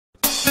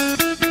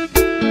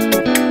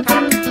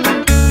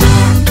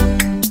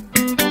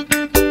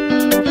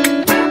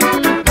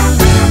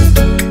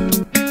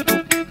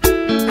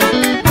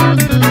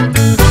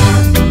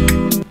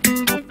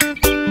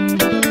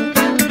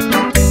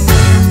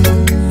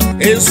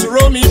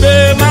Nsuro mi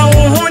be ma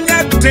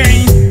uhunya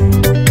ten.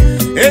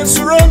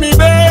 Nsuro mi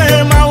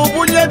be ma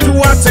ubunye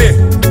duwate.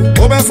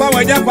 Obefa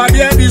weja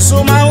padie di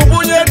so ma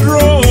ubunye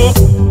dro.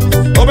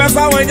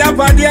 Obefa weja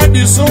padie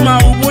di so ma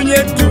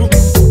ubunye du.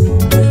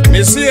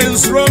 Mesi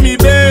nsuro mi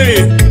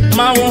be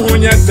ma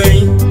uhunya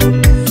ten.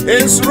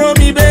 Nsuro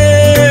mi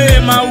be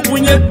ma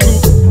ubunye du.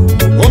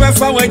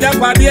 Obefa weja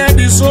padie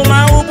di so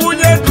ma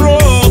ubunye dro.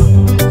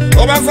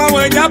 Obefa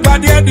weja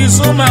padie di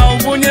so ma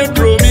ubunye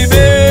dro mi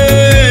be.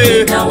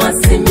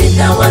 Midawasi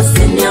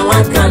nya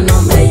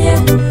wakano meye.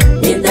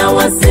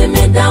 Midawasi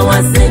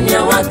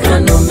nya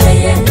wakano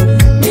meye.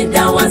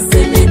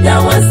 Midawasi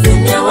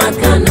nya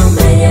wakano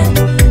meye.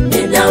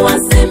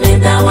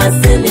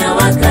 Midawasi nya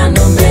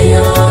wakano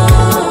meyo.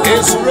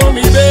 Nsuro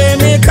mi be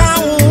mi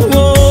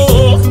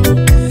kawo.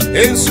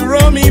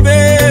 Nsuro mi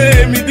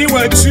be mi di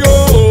wachio.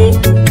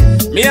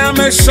 Mi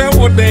amesha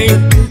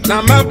woden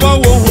na meba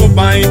wo ho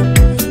ban.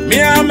 Mi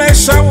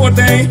amesha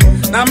woden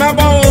na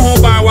meba wo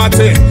ho ban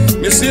wate.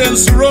 Missy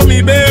Nsuro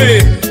mi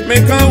be, me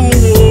can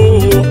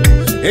woo.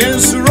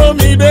 Nsuro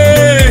mi be,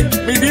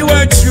 me di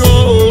what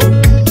you.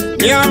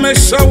 Me a me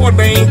shower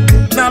day,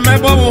 na me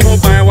bo who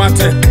by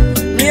water.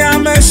 Me a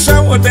me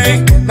shower day,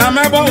 na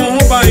me bo who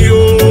by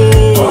you.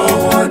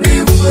 Oh,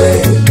 the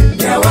way,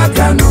 yeah, what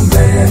can you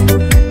make?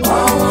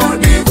 Oh,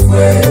 the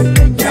way,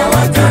 yeah,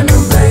 what can you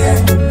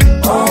make?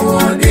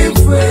 Oh, the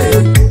way,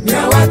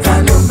 yeah, what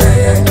can you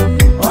make?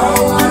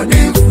 Oh,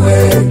 the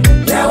way,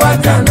 yeah, what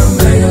can you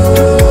make?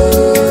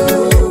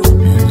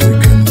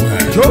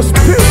 Just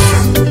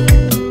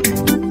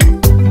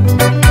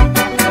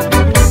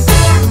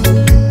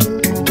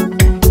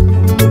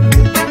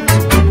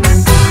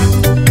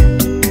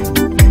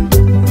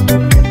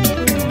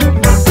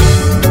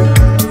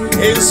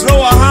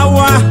Nsuro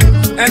hawa,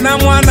 and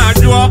I'm one I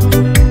draw.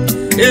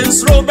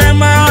 Nsuro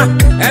bema,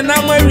 and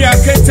I'm where you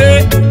are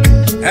kete.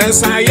 And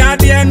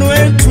sayadi and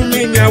went to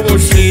me,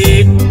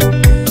 Yawoshi.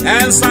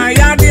 And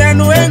sayadi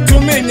and went to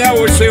me,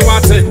 Yawoshi,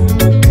 what it?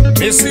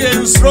 Missy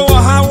Nsuro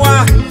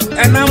hawa,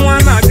 and I'm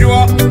one I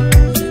draw.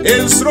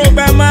 Nsuro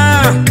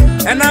bema,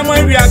 and I'm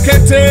where you are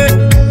kete.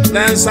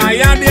 And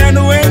sayadi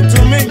and went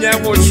to me,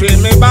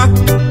 Yawoshi, me back.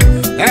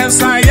 And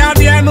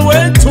sayadi and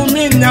went to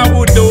me,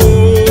 Yawodo.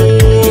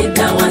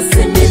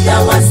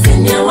 Midawasi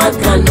nya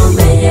wakano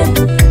meye.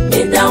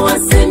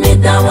 Midawasi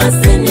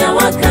nya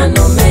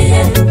wakano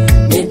meye.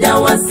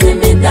 Midawasi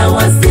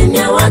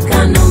nya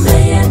wakano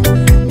meye.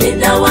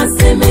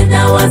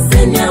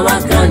 Midawasi nya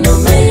wakano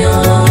meyo.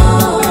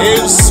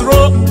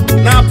 Nsuro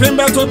na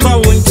pembe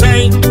toto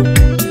wunchen.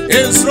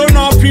 Nsuro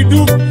na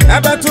opidu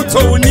ebe toto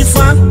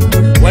unifa.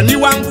 Wani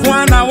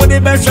wankwana wode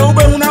besha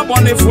ube una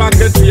bonifu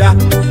aketua.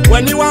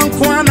 Wani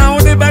wankwana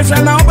wode besha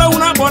na ube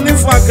una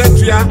bonifu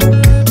aketua.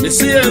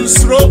 Misi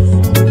Nsuro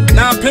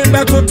na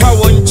pembe toto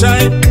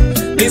wunchen.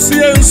 Misi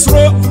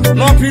Nsuro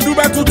na opidu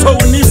be toto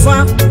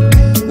unifa.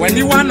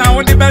 Wani wana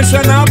wode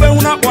besha na ube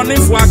una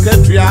bonifu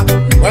aketua.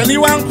 Wani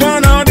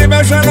wankwana wode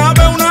besha na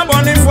ube una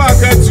bonifu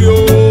aketua.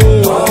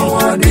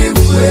 Oh, the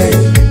way,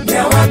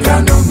 yeah, what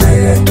can you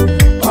make?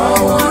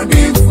 Oh,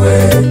 the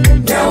way,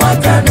 yeah,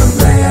 what can you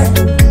make?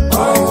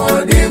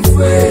 Oh, the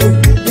way,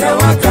 yeah,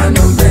 what can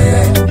you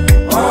make?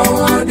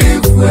 Oh, the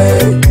way,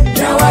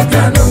 yeah, what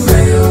can you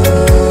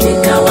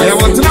make? Yeah,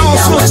 what now?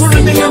 So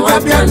sorry, me and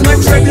Baby at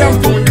next day.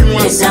 I'm going to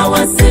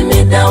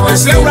Midawasi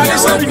say, right,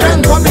 so we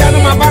can come here to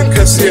my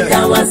bankers here.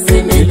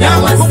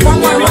 Midawasi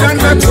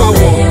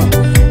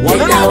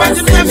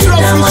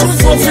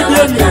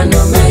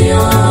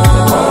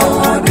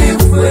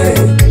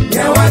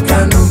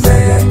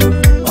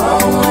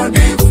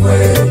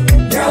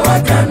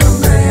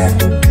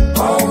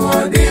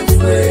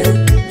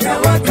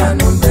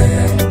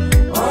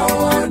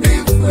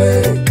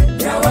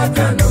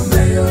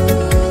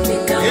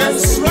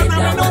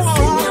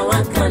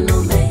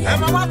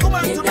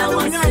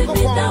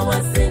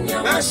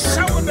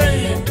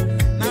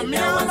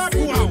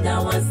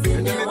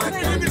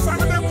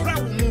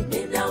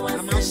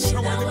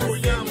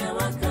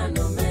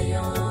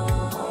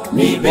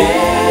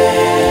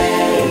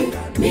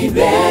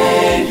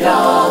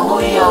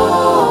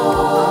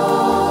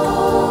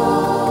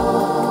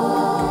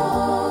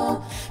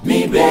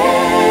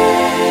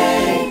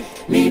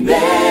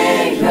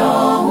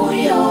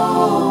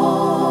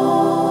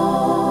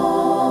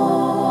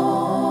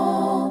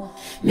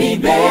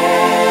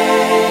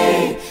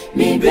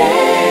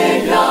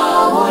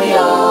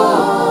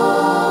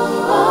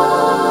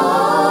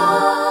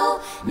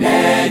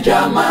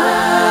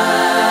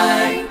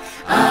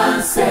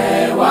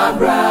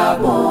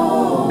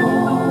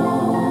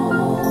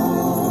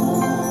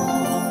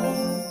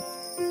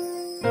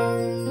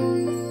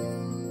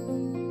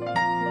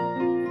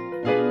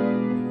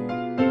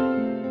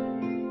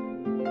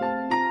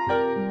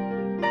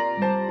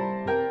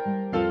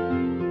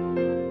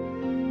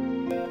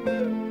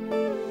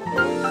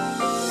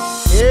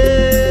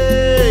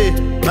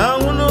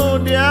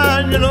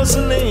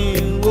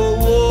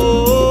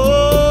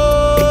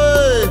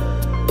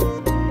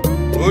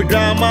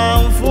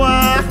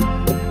Ojamanfua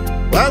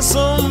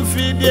wasum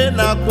fidie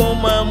na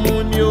koma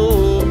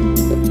munyo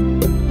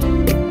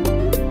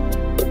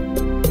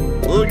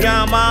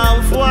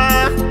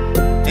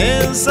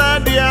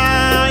sadia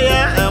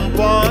ya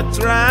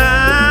empotra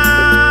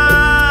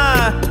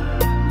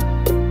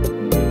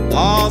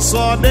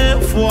also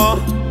therefore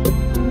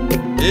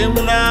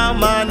imna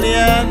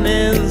mania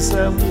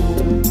ninsamu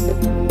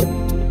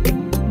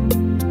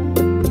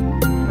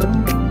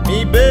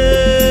ibe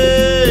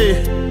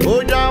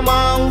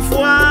ojama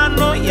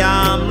mfuano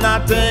yam na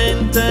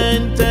ten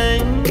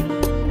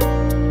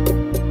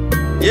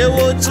ye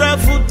wo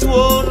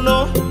trafutuo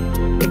no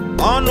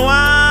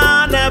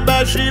onwa na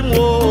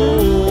bashimo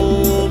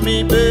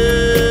mi be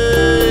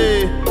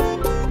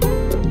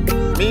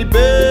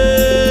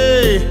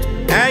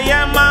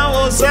ayama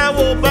osa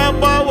wo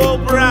baba wo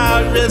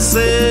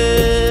bravese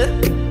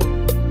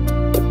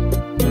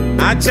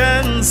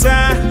achansa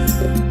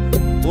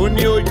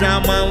oni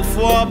ojama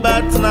mfo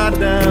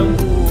batnadam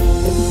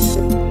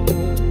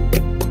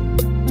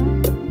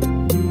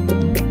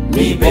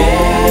mi be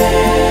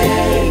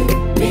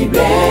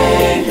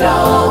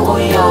lo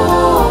yo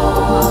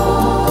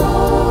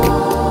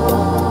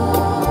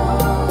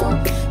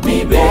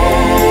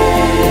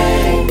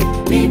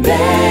mi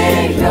be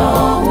lo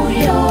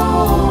yo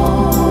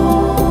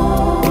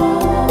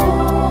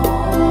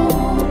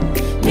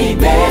mi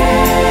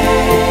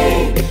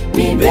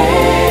be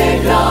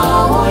lo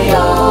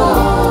yo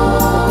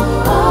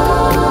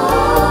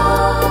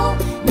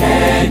ne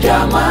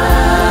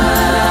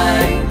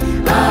jamai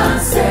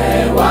ase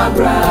wa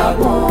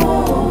bravo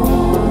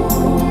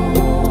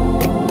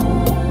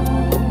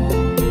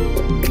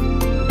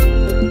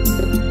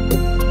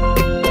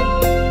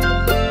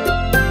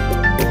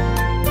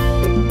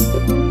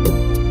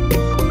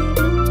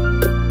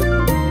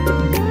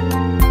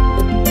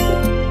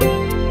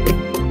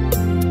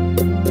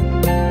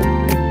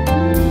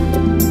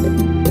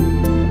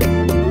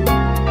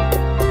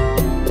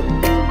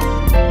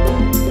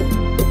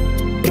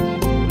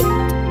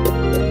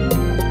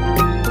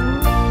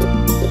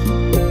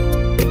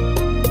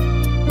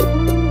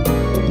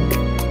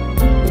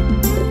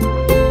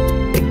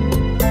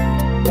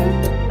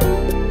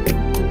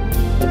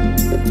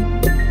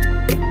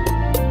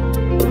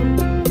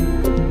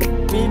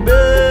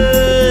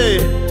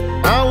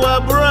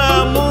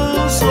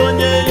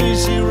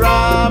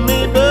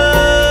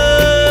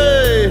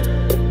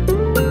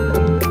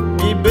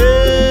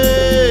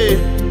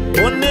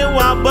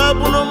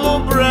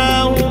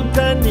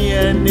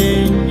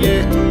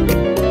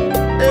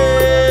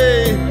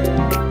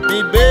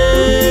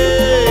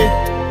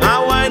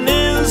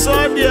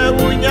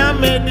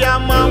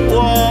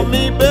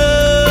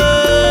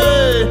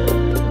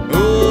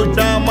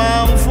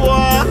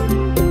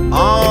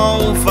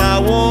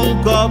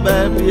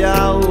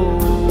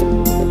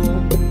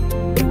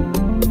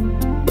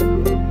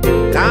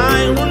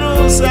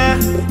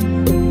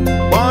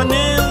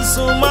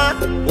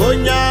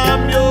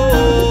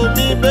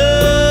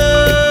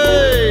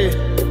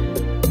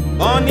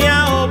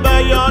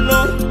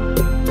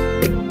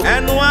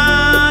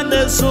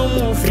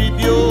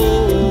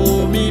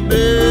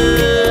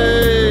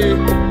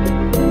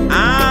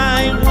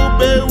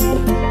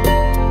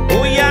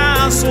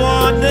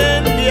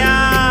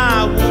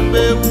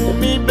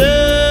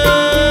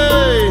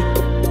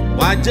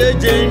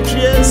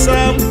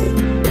Sam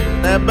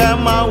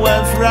Nebema we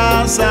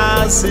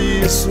frasa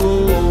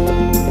sisu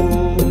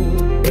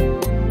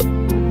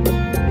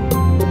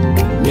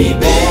mi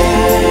be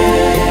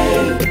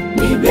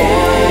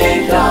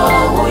lo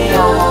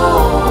yo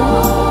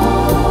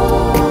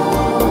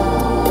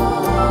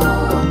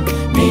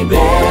mi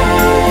be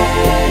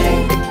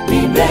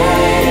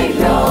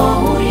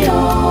lo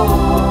yo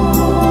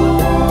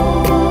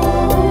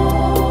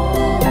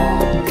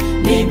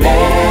mi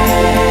be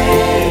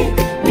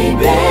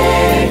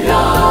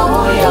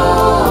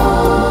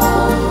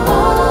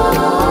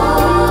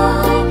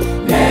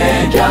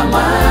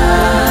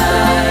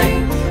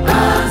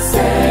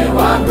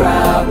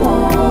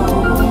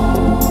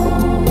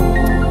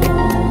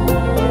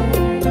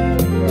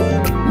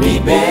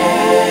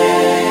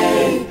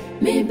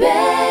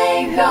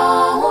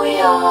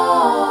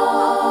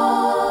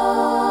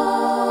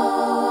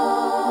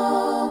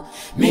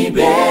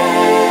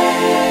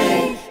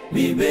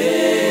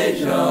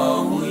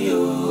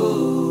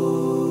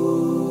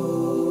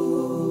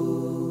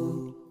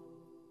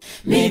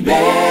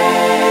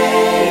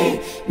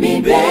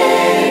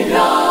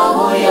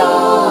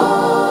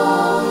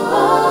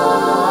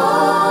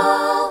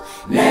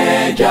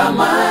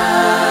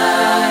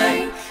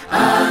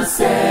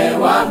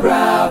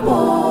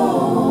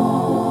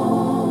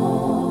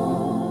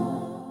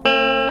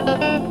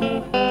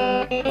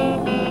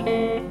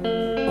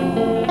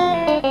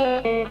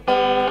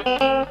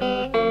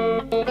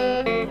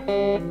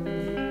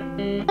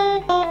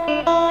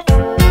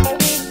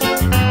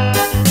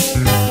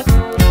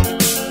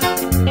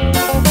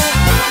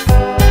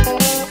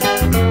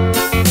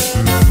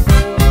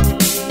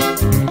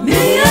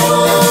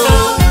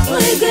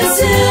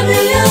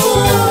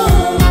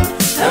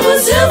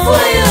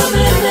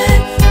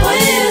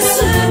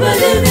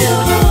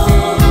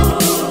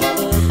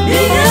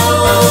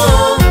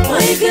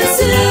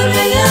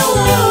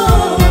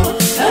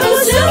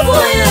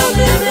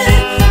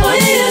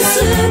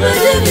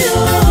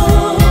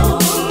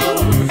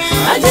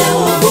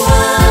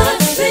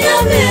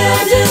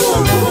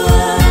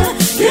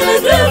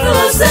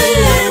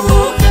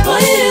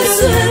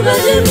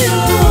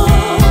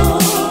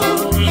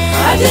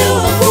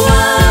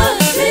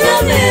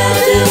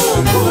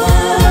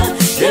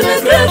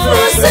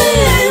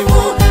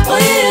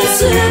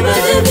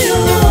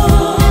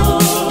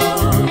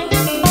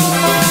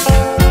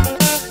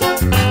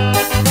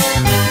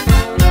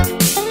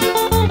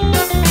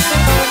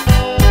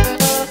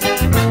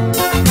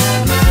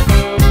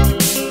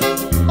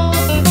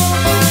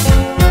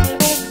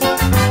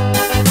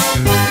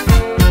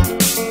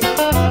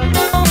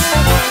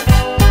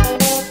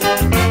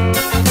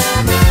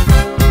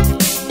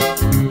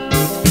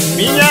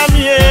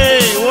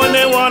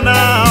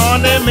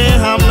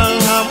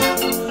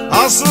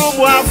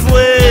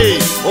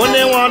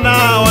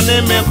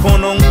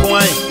kono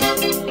kwai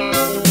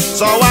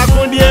so wa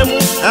kundie mu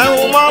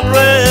ehuma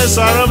bre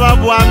so reba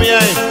boami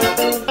ai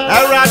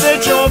Erade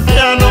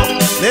chopiano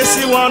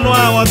nesi wonu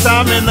a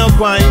wota me no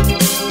kwai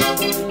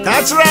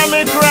Kachra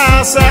me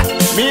krasa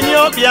mini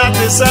obia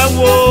te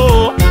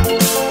sawo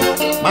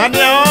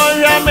Madia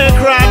oya me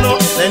krano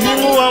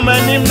enimu o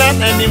manim na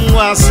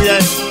enimu ase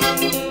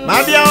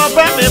Madia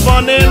opa me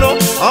boneno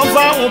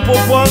onfa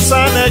upopon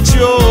sana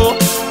chio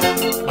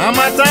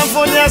Mama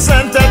tamfonya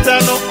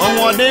sentetano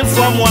onwode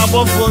from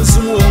abofo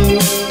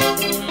nsumu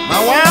Ma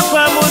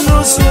wa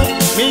munusu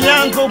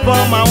minyanko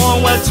pa ma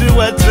won wetri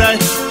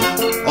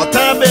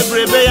Ota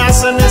bebrebe ya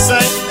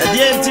senisai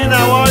edienti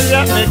na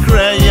woya me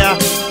kreya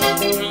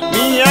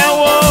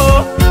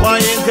Minyawo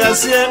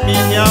wayenkasie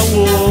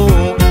minyawo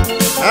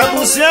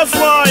Abusie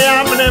fo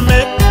ya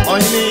mneme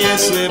oni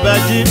Yesu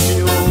ebaji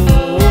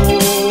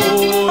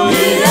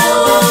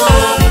Minyawo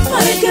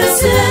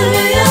wayenkasie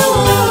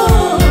minyawo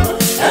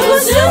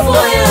Abusie fo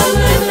ya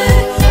mneme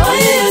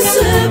oni Yesu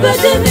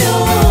ebaji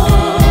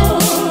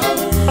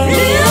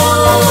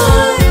Minyawo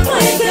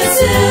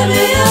wayenkasie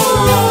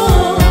minyawo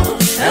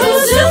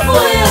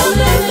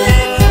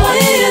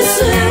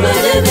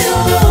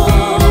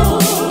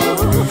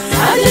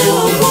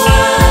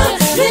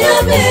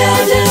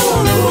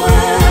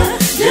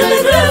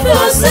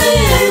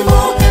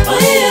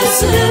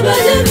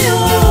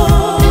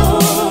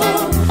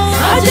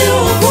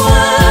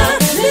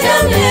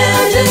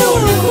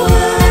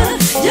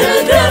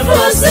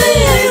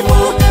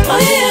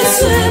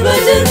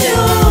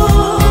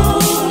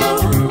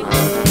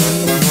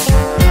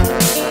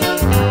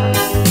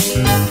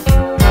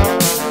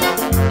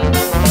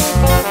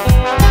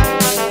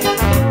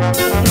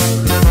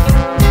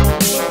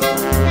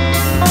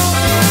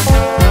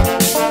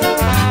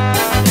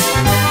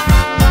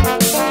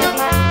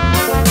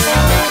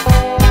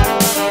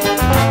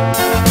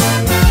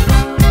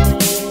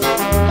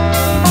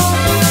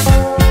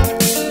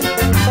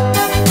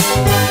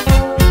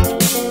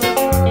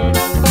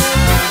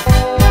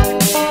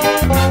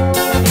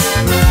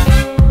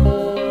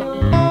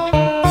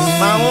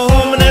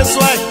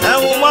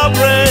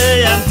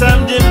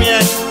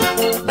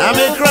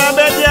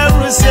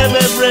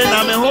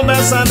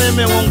Sane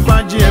me won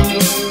kwaje mu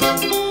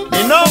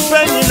ni no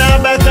penyi na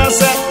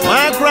bekase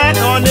wa kra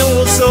no ne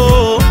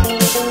wuso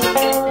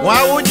wa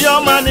wudi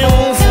o ma ne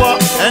wufo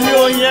eni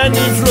oye ni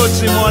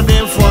froti mo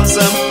den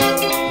fonsam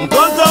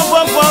nkonto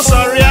fo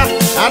soria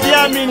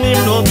abia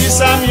minim no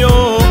bisam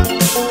yo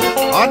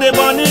o de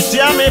boni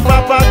dia me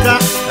papaka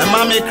e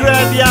ma me kra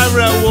dia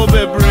rewo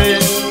bebre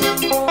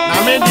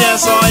na me dia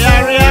so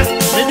yaria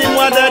me di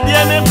mwada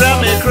dia me bra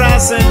me kra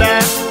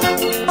senda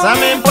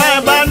Samin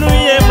pa banu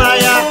ye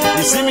maya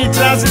isimi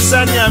trasi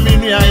sani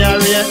aminu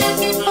ayare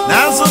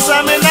Nanso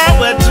samin na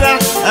wetra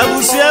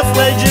abusie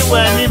fweji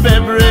wani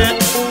bebre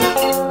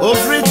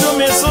Ofri tu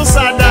mi so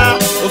sada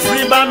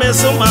ofri ba me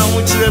so ma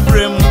uchire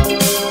brem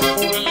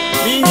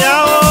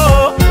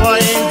Minyawo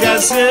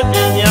wayengasie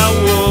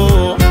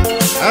minyawo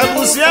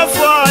Abusie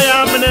fo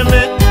ya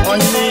mneme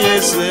oni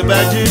Yesu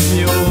ebaji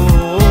fio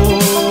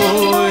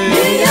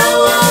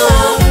Minyawo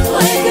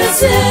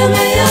wayengasie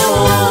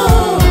minyawo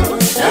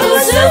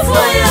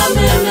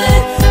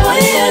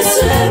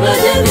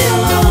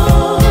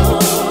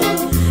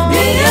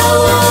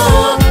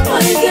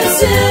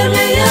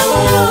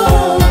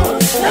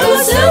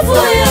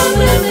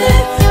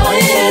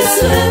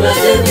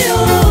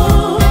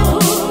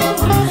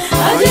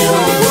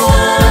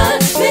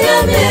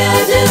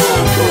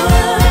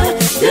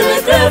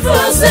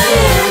Say,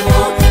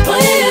 oh,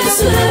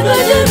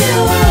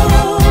 yes,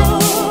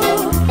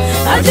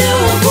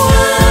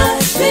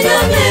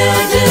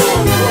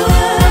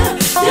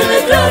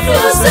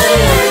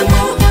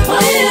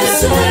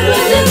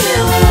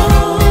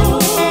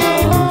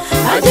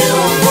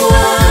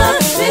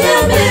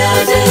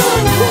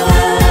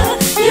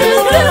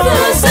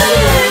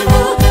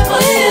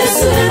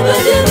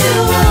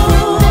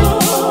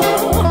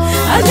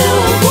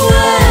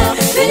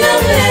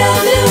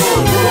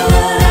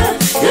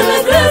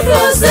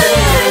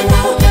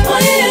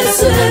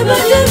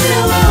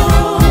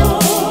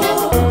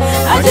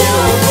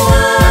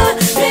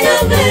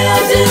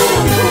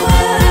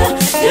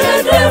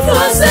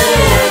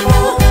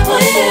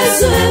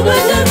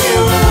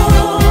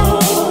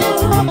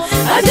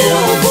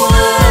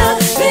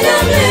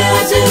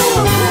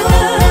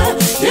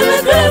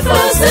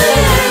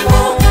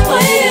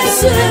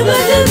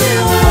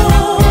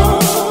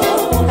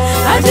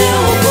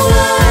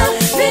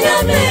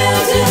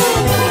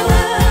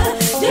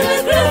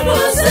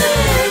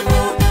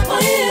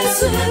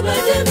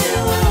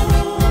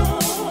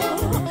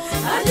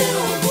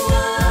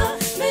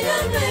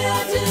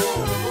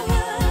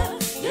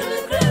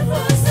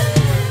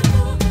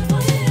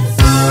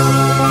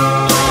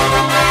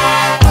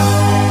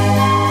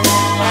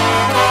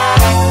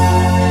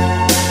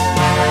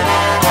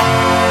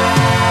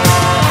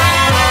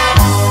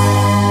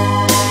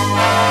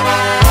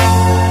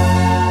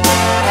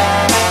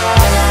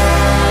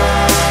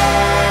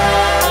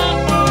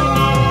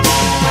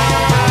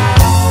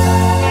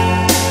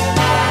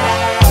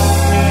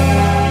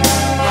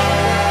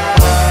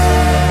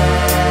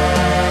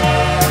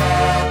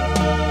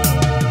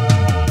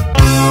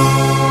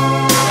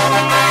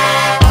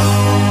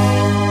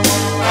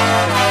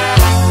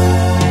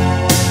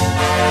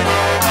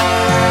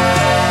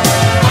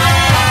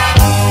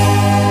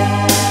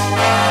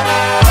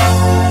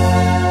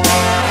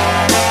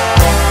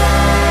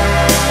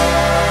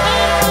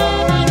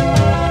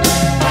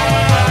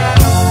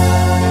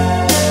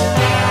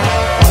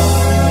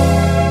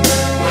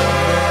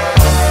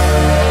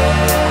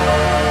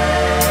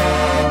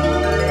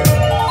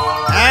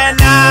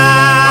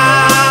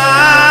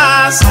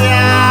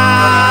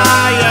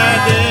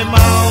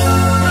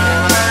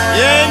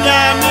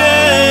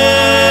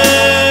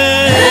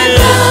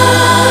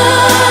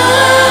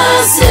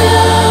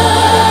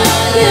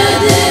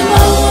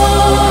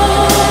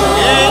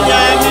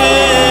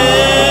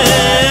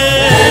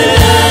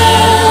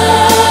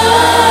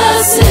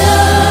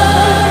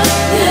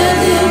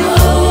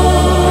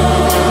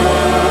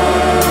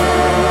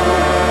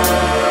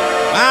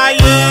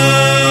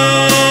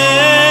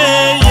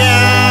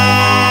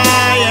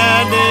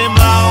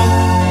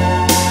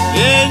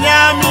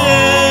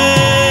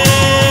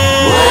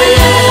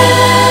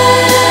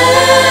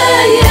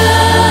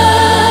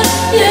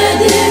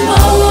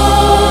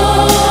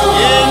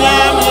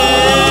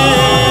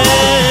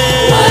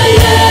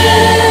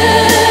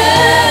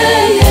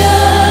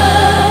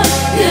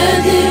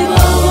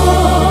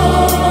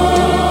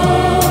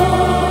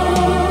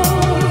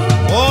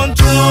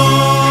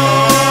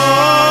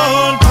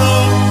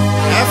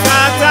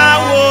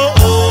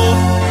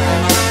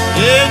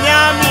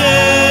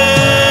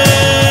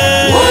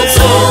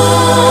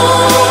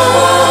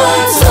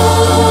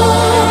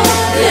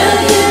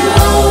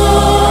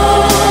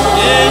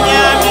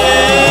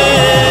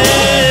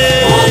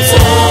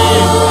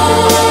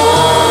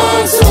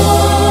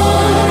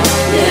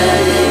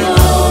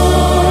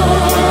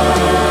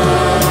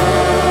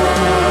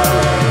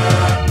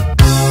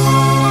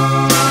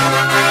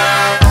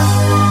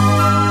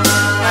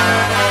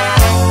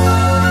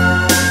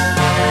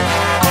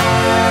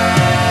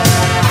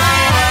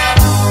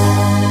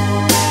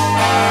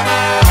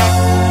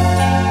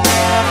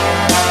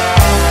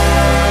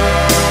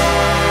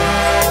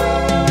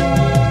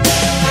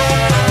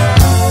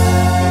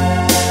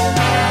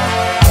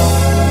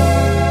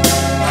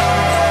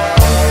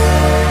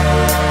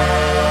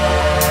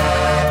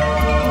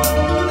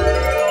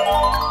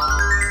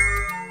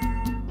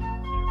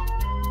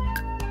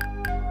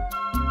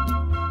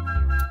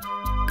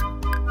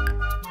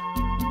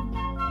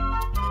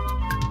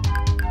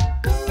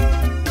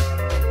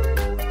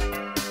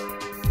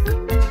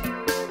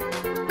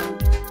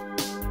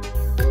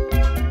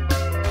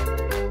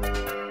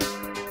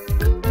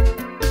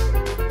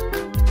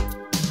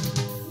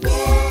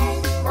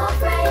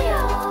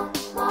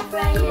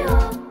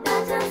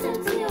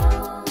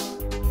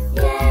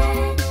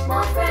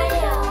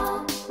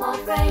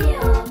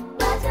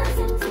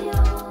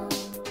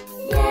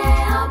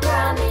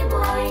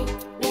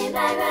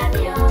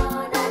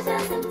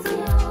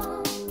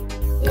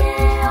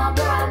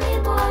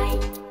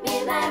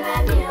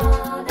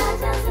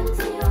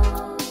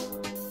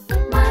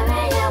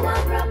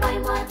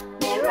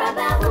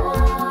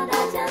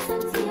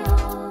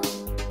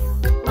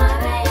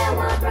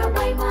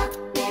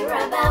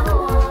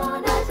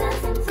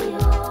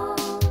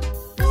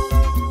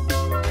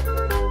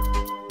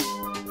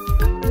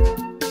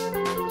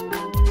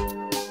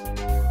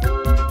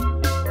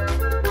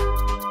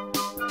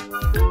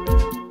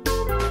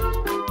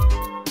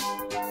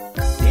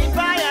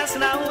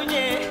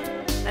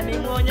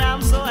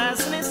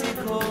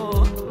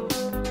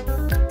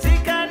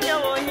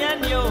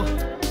 yo.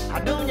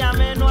 Adum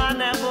nyame no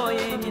anebo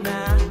yina.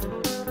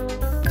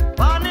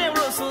 Boni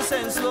rusu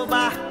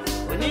sensuba.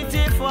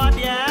 Unity for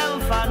the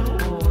enfanu.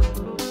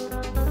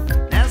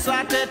 Enso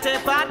atete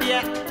padie.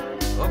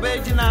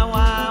 Obejina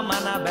wa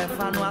mana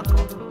befanu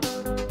ako.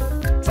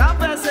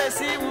 Sapese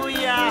si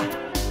wuya.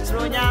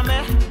 Tro nyame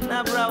na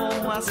bra wo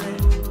wase.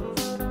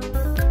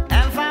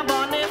 Enfa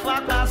boni fa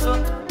kwaso.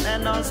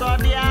 Nenon so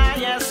dia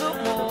yesu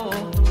mo.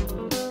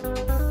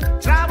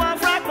 Trouble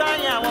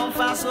fragmanya won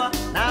faso.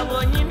 Na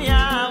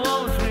wonyimia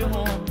won free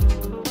ho.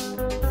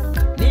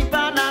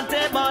 Nipa na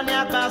te boni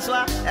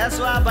akaswa.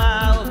 Eswa ba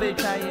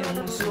obetwa ye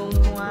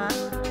musunwa.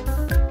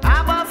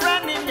 Aba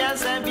friend nim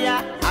yansebia.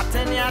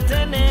 Atene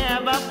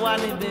eba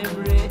bwani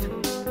bebre.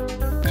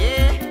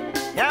 Yeah,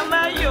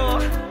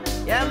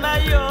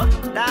 yamayo,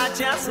 that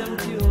just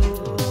empty.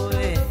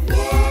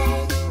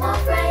 Yeah, my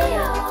friend,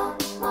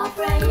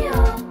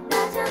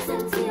 that just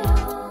empty.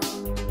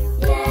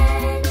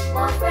 Yeah,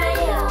 my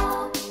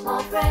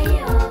friend,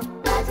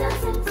 that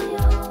just empty.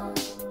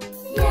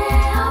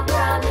 Yeah, I'm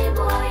brownie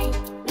boy,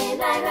 me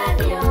like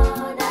radio,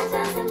 that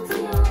just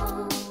empty.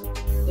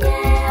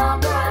 Yeah, I'm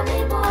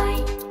brownie boy,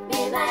 me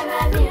like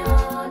radio,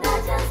 that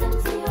just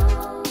empty.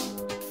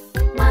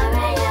 My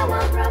radio,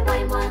 one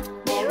brownie boy,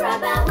 me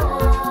rubber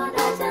hole,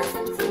 that just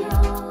empty.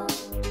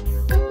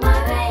 My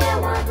radio,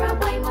 one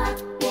brownie boy,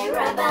 me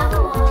rubber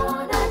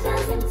hole, that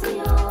just empty.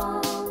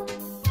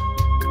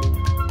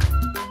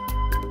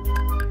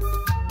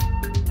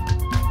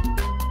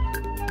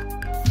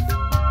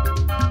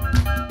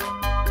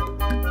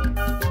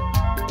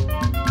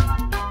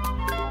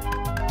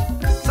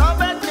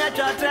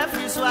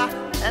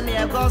 And the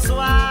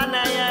Goswa,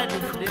 na ya the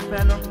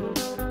penno.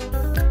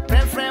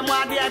 Preframe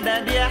what the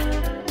other dear,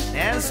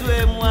 and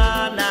swim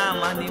one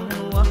money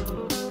more.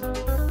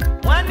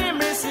 One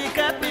name is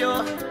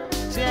Capio,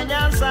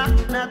 Siansa,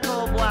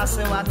 Nato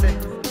Boasewate.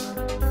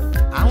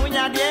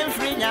 Ahunya de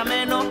free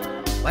Yameno,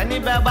 when he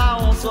baba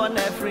also on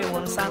every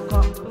one sacco.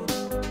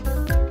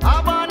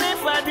 About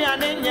if I be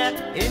an inye,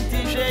 in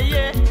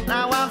Tisha,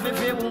 now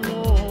 150 woman.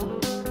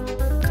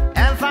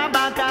 And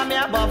Fabaka me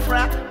about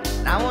frack.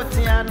 Na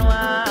wotiano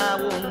a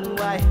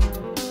wonwai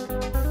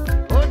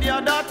odi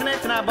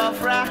odotnet na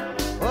bofra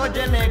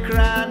oje ne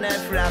kra na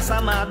fra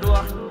samado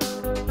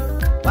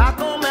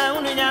wako me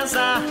hunu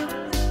nyansa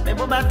me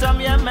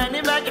bobatom ye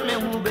mani baje me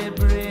hu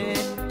bebre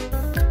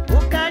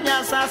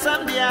ukanya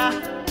sasambia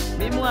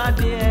me mu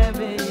ade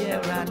be ye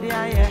rade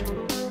aye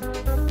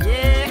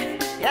ye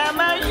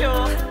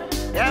yamayo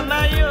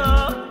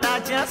na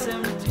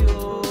chasem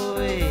tio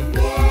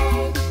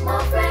Yeah, my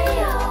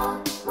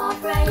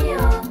friend,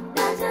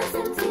 that just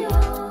empty.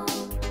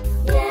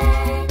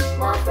 Yeah,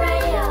 my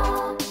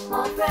friend,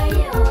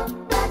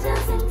 that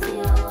just empty.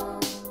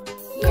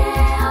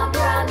 Yeah, I'm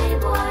brownie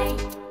boy,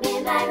 me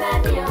like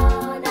radio,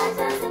 that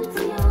just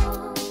empty.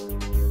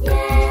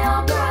 Yeah,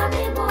 I'm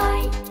brownie boy,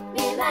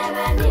 me like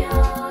radio,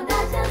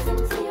 that just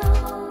empty.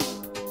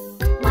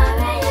 My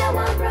radio,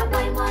 one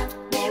brownie boy,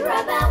 me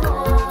rubber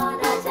hole,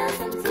 that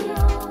just empty.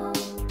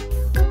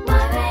 My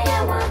radio,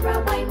 one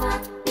brownie boy,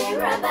 me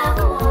rubber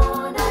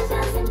hole, that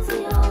just empty.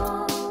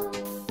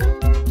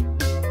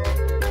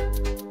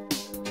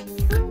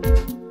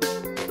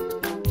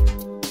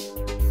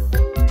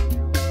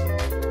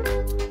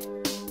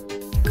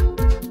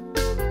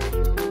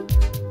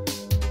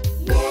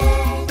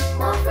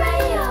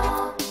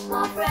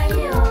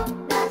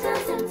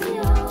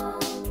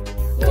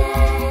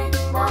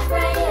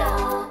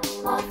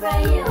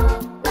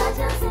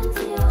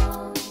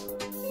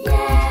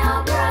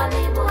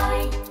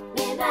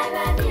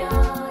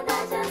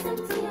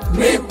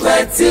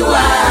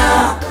 Mekwatiwa,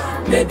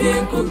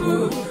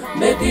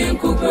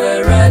 medinkugu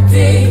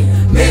erati.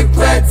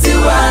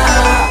 Mekwatiwa,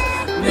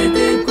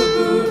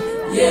 medinkugu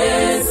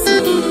Yesu.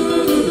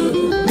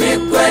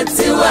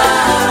 Mekwatiwa,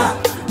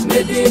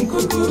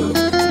 medinkugu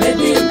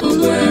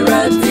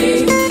erati.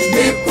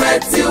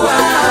 Mekwatiwa,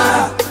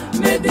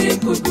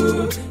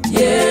 medinkugu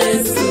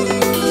Yesu.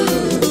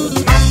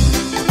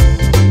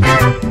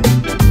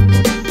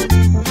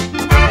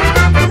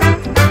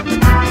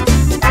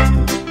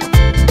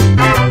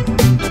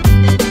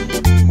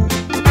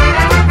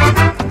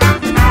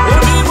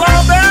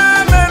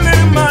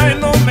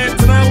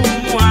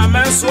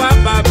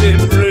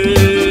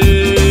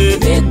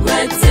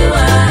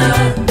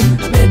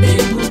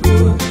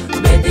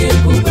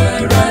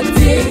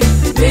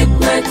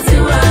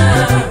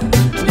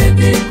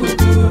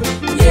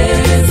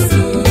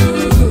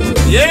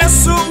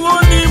 Yesu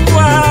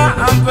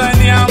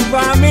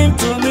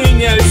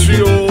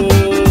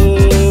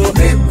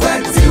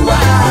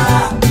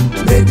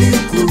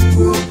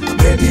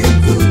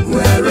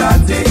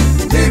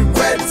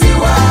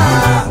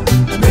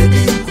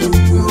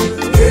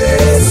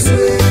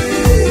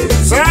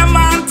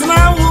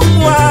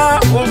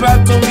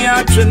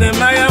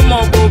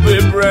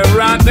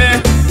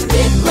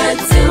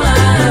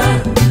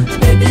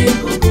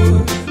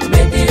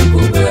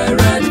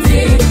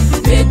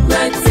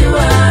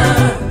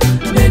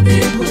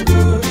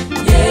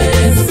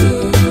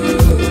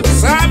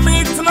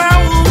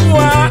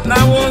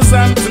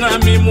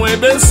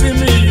besi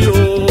mi yo.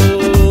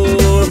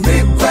 Me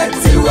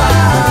kwetiwa,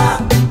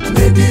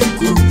 medi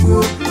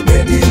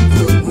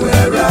kuku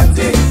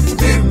erade.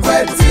 Me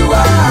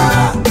kwetiwa,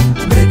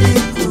 medi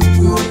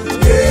kuku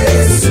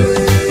Yesu.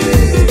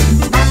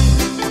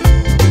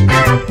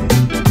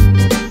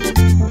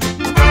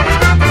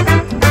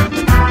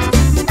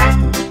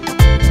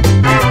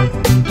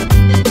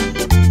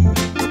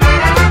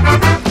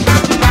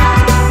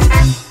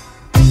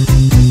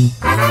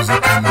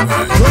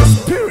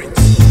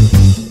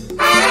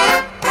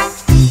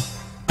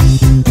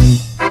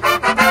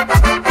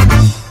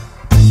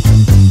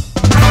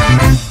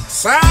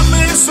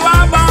 Sami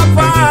swaba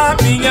pa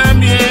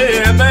minyami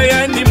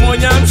ebe ni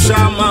monyam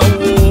shama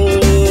wo.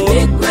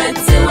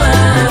 Mekwetiwa,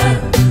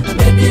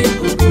 medi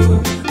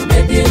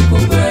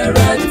kuku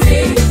erade.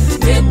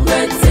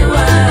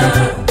 Mekwetiwa,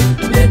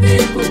 medi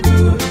kuku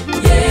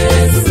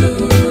Yesu.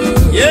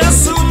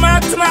 Yesu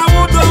matra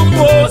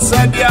wudombo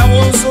sadia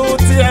wonso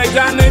ti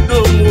ejane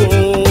domo.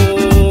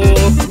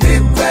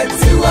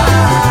 Mekwetiwa,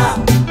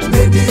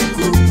 medi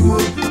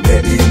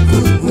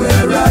kuku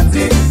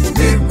erade.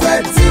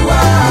 Mekwetiwa,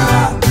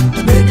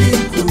 medi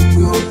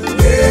kuku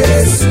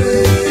Yesu.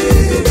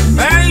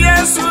 Me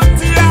Yesu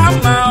ti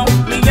ama,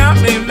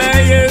 minyami me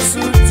Yesu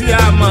ti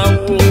ama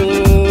wo.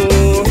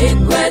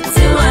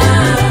 Mekwetiwa,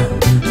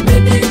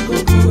 medi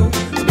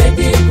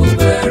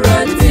kuku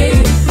erade.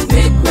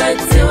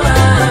 Mekwetiwa,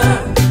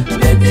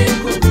 medi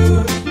kuku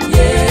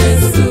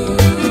Yesu.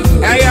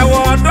 Aya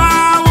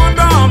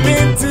wodo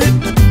minti,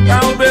 na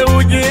ube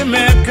uji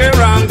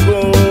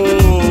mekerango.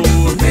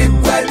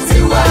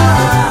 Mekwetiwa,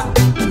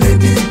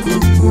 medi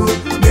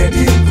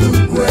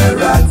kuku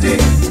erade.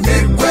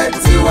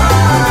 Mekwetiwa,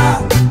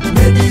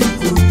 medi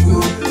kuku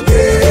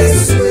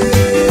Yesu.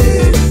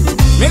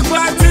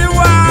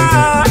 Mikwatiwa,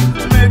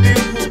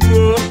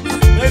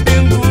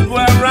 medingugu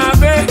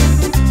arabe.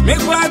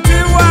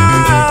 Mikwatiwa,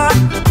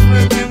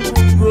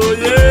 medingugu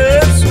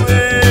Yesu.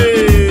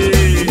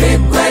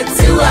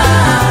 Mekwetiwa,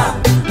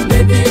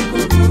 medi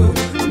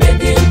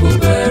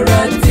kuku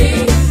erade.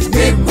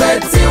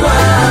 Mekwetiwa,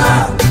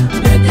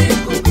 medi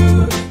kuku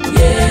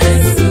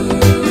Yesu.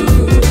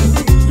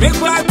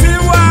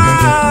 Mikwatiwa,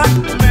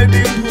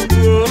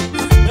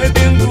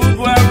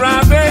 medingugu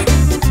arabe.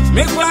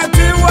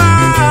 Mikwatiwa,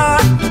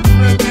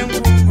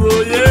 medingugu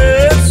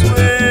Yesu.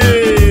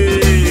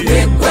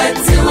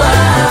 Mekwetiwa,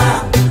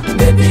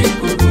 medi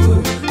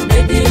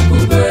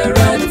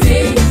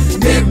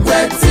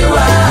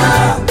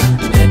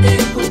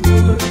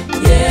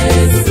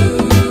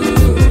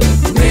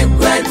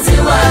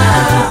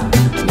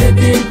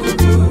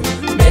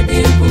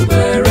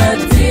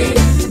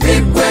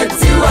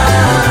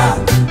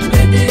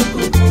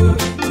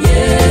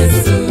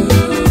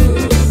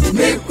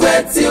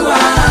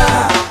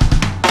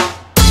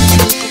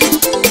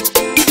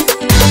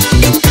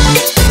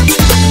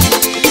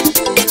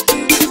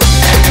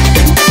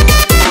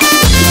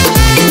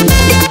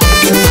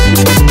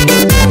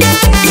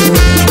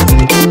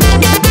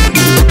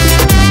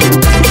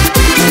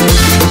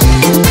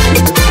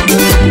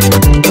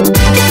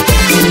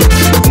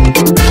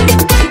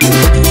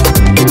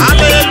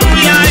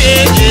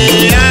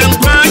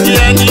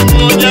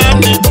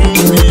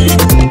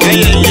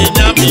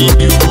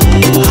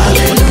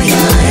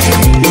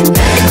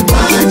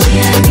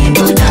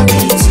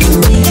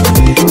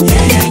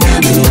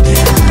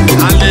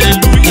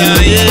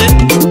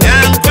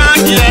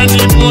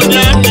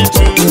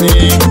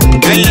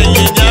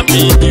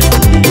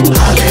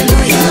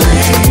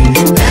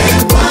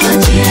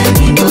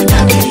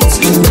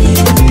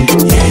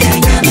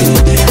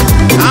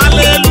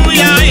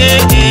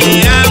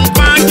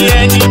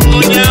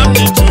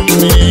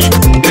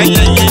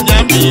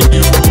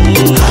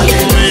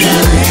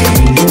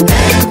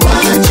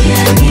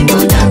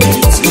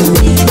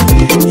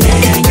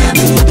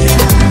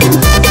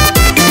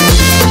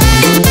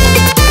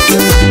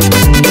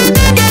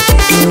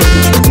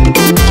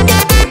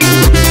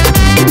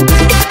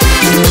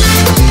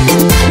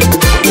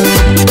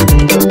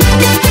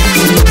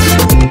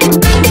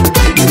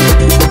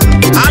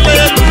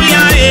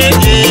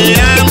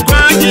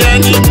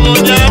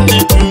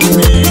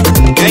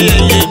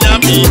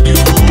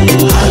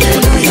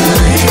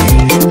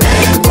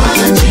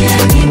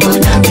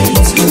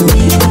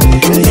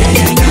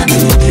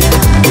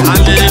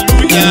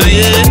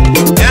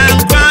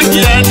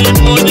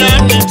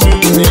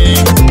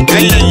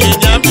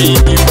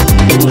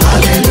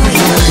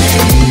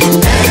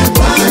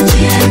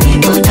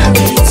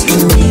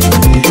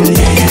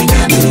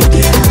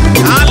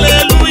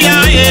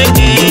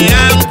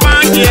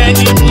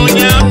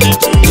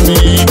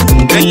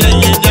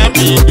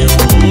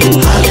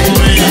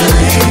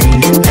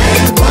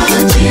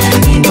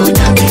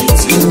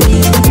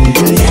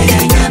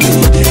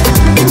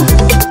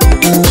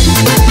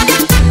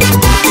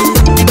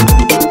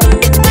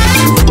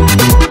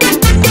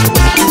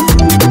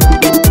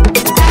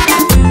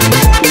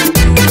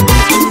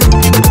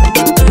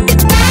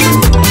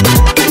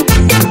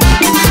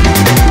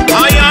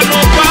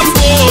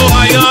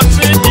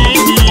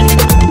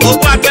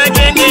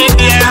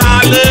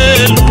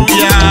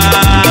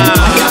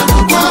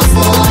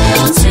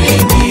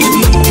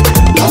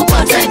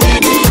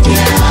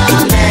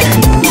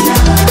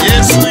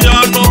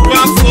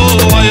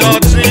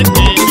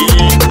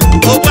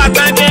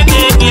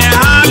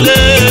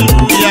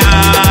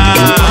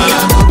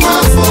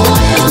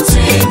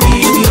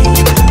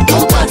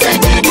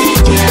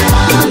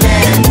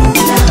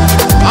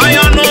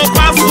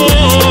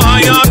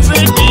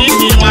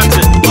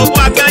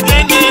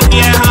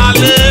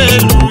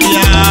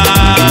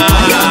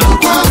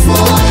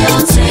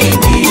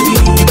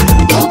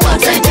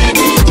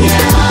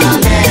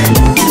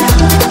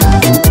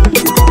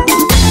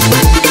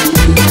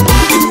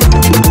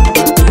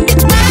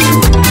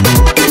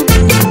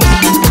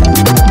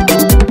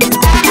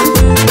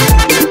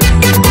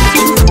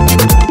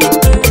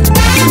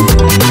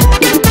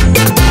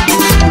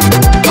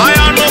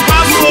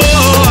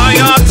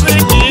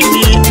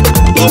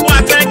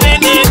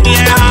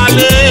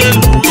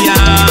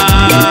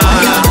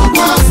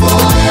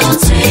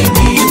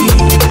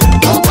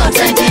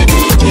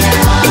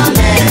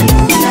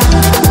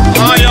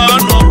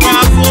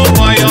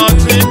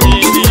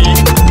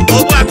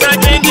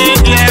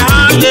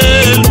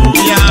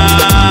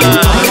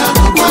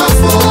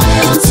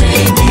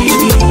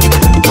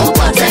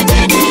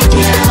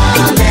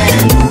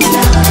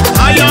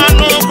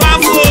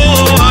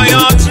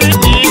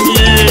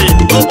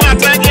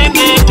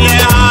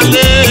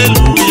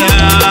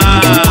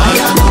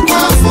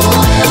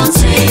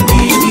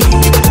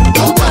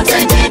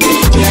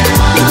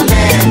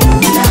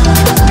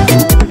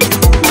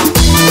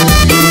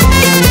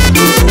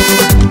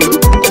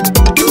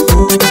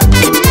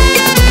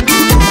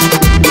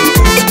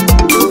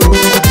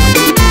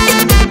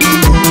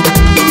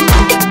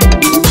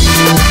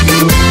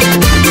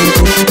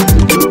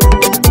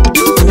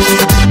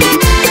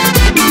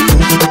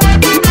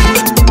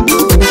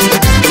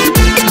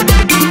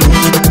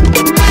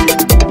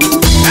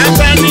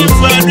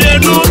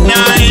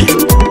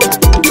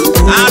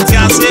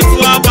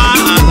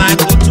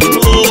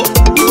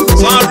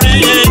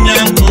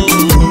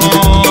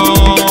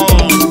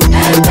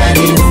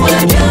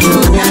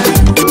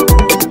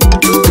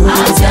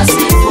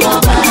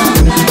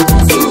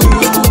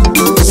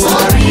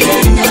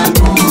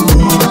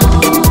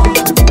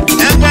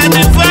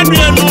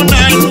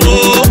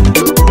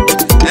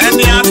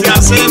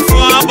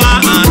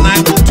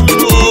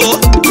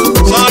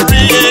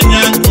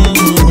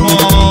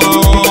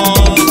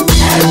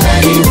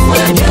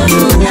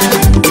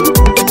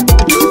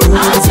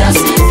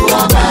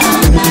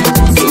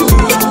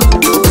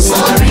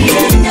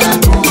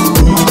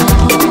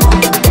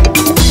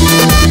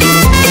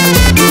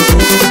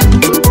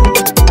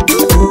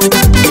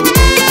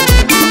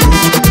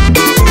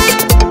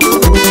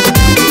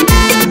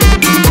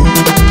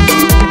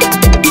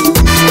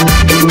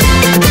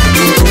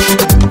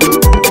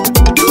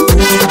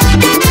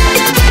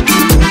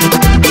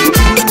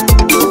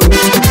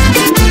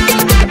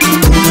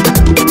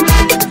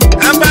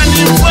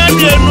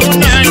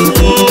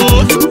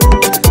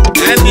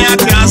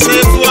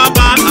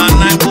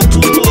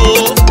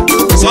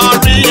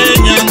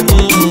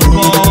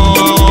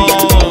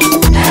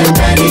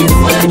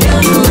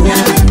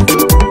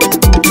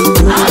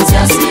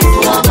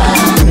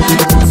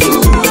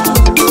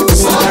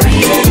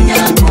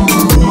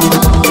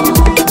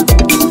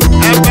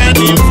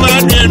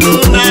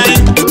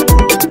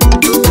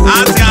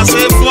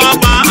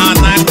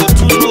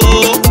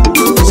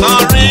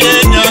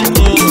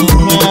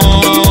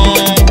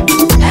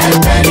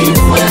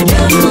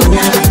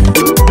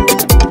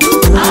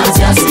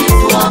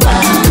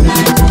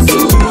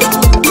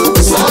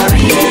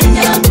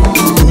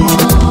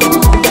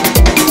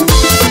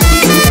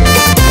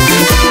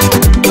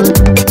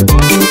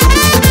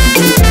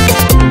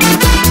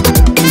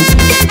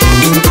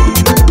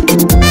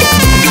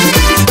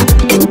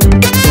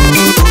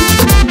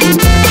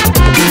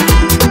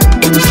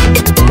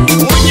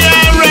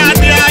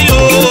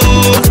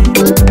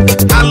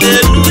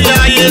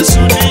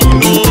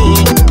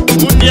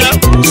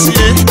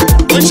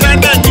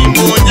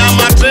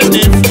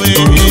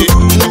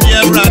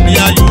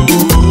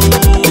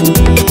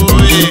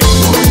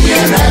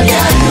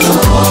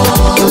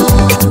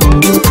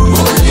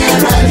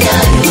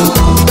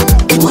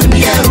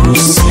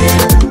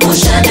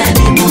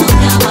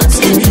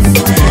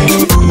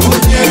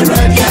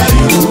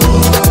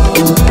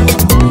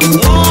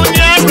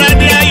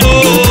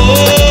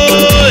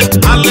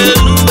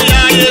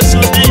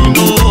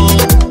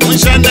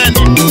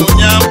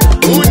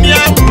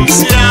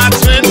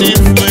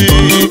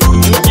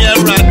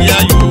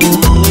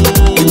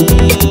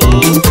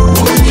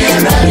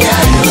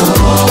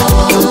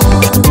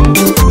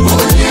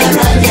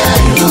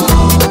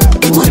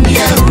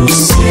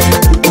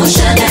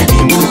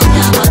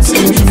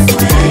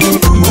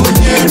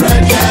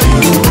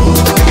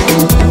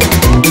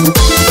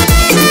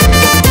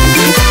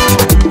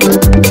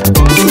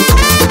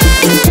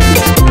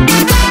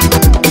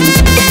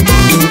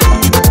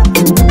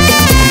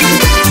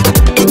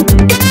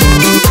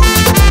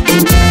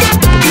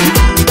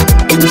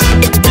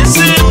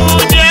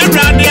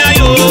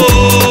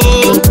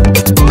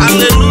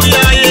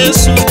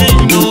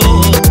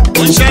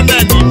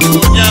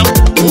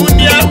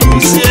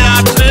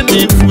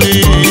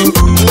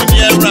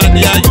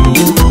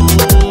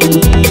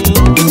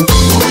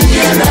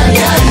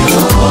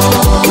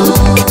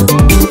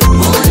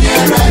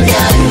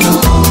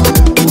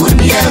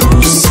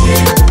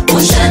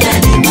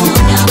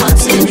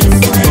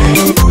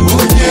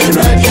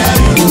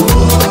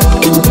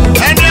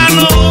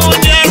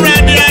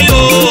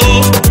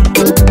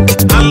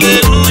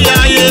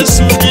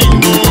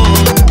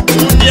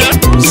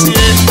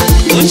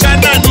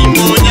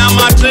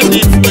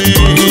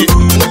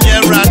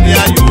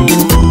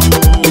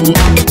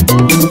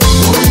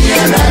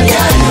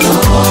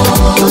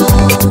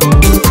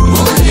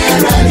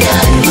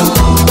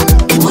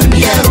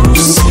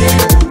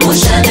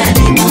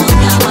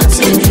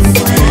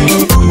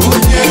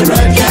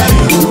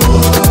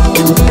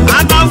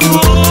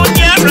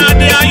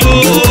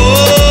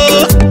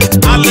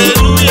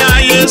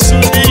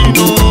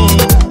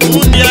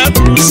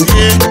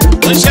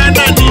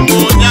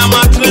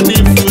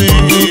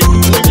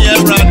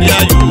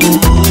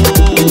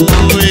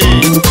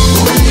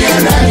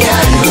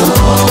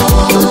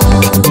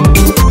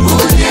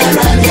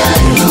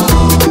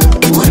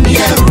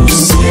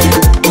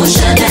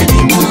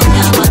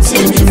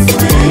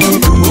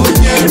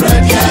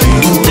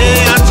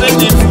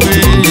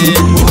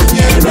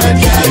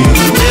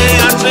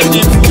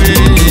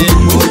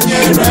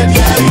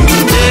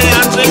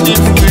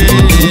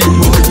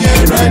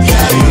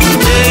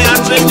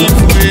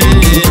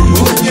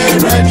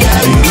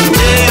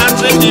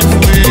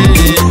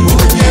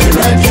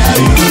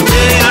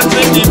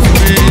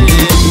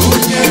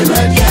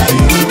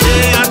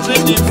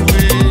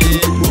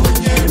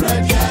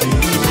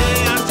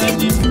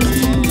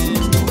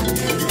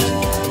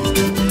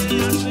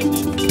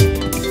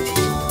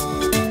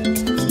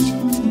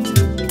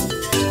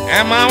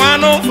Emma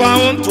wano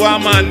found to a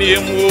man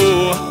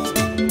emu.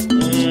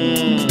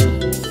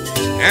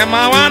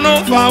 Emma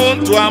wano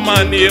found to a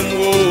man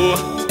emu.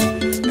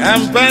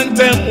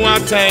 Empentem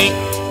watain.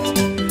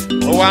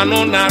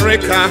 Wano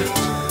nareka.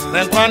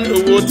 Nenkwan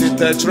uwoti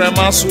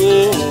tetremasu.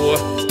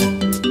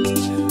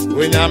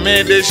 When I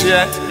made this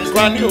year,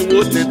 nenkwan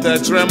uwoti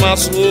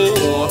tetremasu.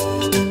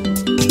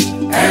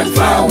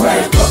 Emfa we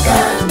koka.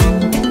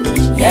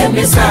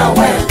 Yemisa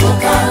we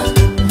koka.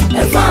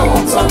 Emfa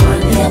wonto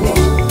maniemu.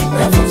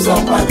 Efumso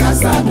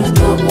pakasa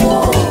dutomo.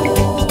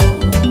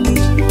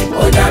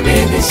 Oda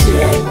me this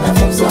year.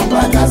 Efumso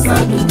pakasa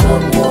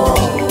dutomo.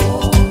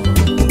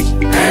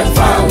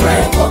 Emfa we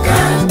koka.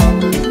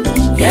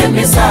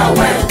 Yemisa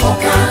we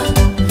koka.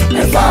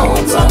 Emfa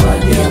wonto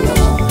maniemu.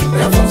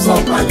 Efumso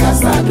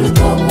pakasa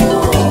dutomo.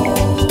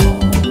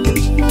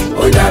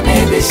 Oda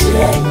me this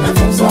year.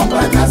 Efumso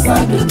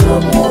pakasa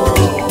dutomo.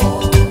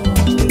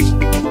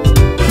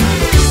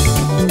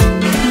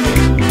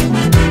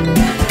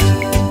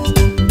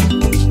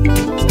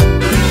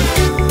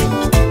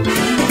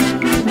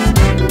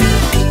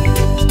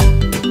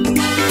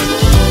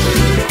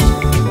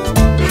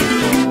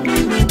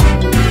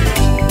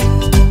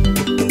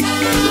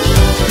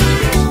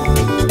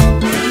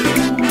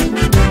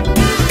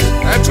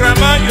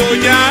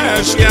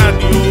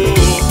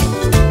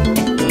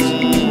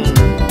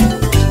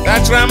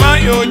 Rama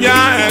yo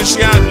ya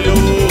eshiadio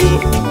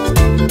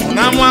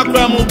na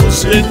mwakwa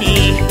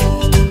mubuseni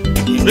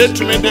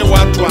betumi de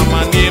watu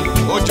amane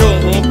ojo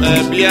ho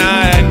bia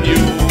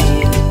eniu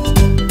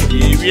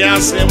iwi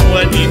asemu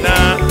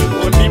anina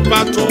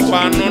onipato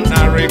wanu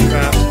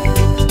nareka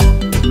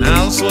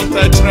nanso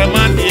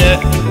tetrema de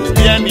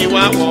bia ni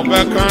wa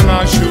obeka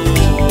na shu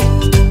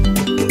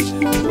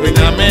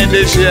onyame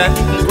de hye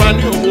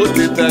kwani owo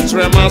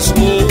tetrema so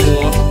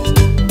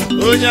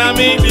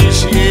onyame de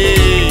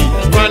hye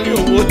kwani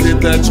owo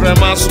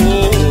tetrema so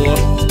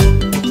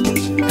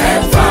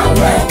Efa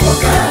we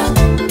koka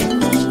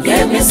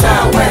Yemisa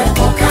we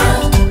koka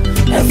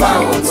Efa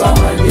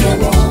wonto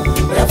maniemu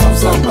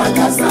Efumso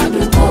pakasa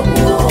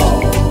dutomo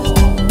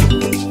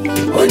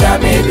Oda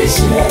me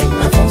bishie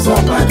Efumso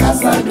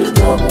pakasa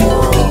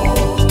dutomo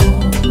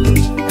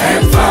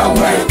Efa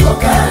we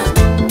koka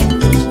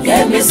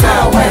Yemisa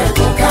we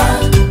koka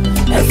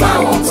Efa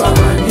wonto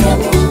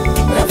maniemu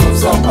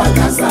Efumso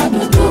pakasa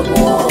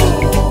dutomo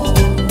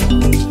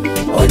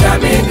Oda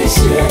me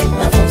bishie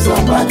Efumso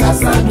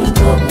pakasa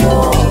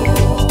dutomo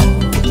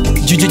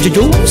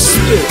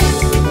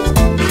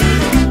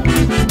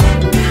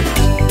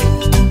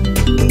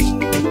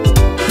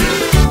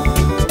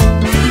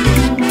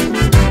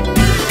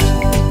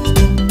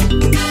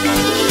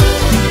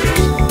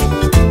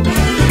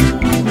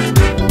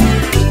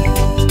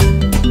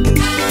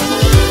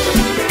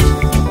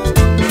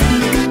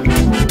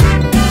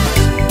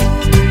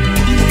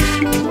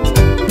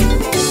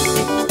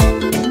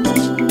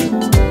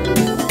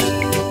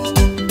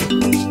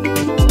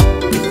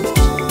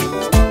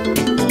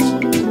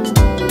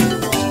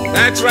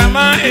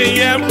Rama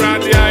eye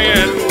bradi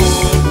ayelu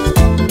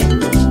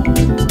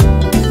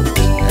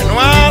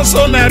Enwa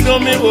so na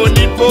domi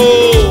onipo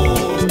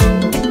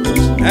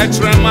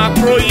Etrema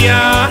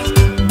proya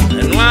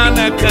Enwa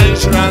na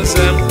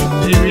kanshransem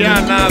Iria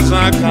na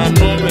zaka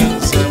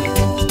nomensem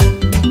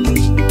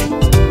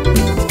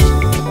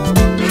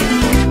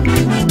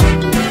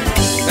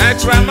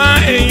Etrema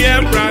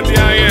eye bradi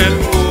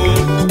ayelu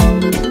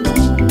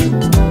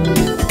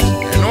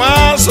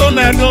Enwa so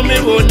na domi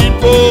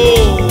onipo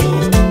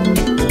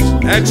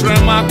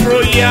Etrema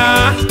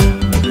proya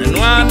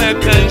Enwana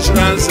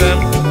kanshransem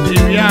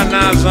Iria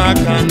na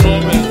zaka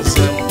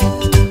nomensem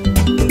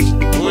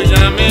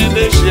Onyame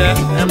deshye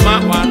Ema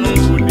wanu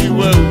kudi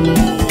wewu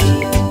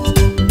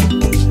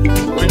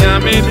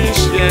Onyame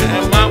deshye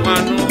Ema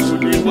wanu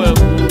kudi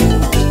wewu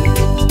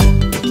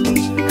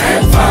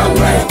Efa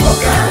we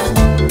koka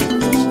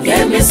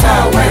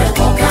Yemisa we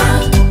koka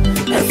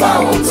Efa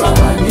wonto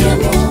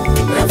maniemu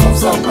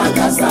Efumso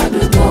pakasa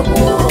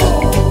dutomo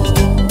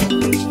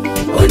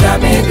Oda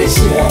me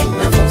bishie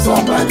Efumso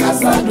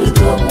pakasa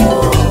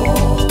dutomo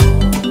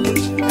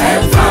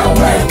Efa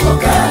we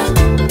koka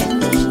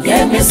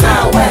Yemisa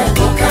we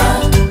koka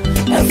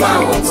Efa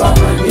wonto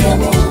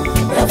maniemu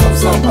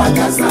Efumso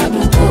pakasa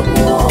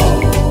dutomo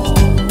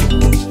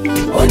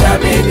Oda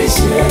me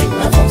bishie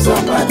Efumso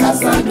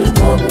pakasa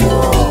dutomo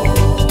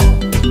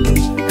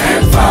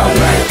Efa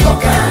we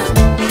koka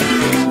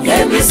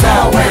Yemisa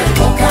we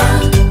koka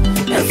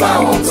Efa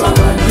wonto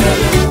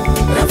maniemu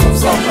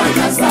Efumso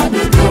pakasa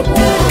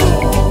dutomo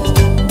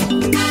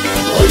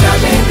Oda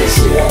me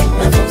bishie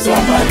Efumso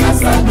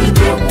pakasa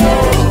dutomo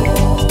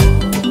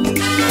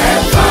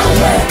Efa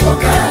we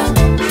koka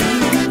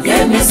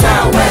Yemisa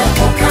we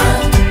koka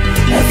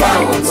Efa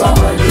wonto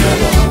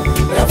maniemu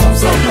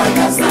Efumso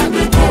pakasa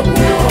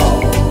dutomo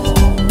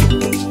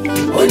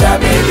Oda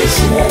me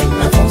bishie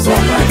Efumso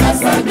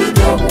pakasa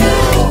dutomo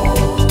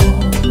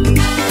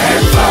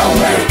Efa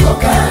we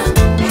koka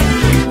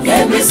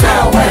Yemisa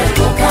we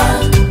koka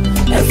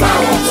Efa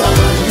wonto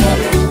maniemu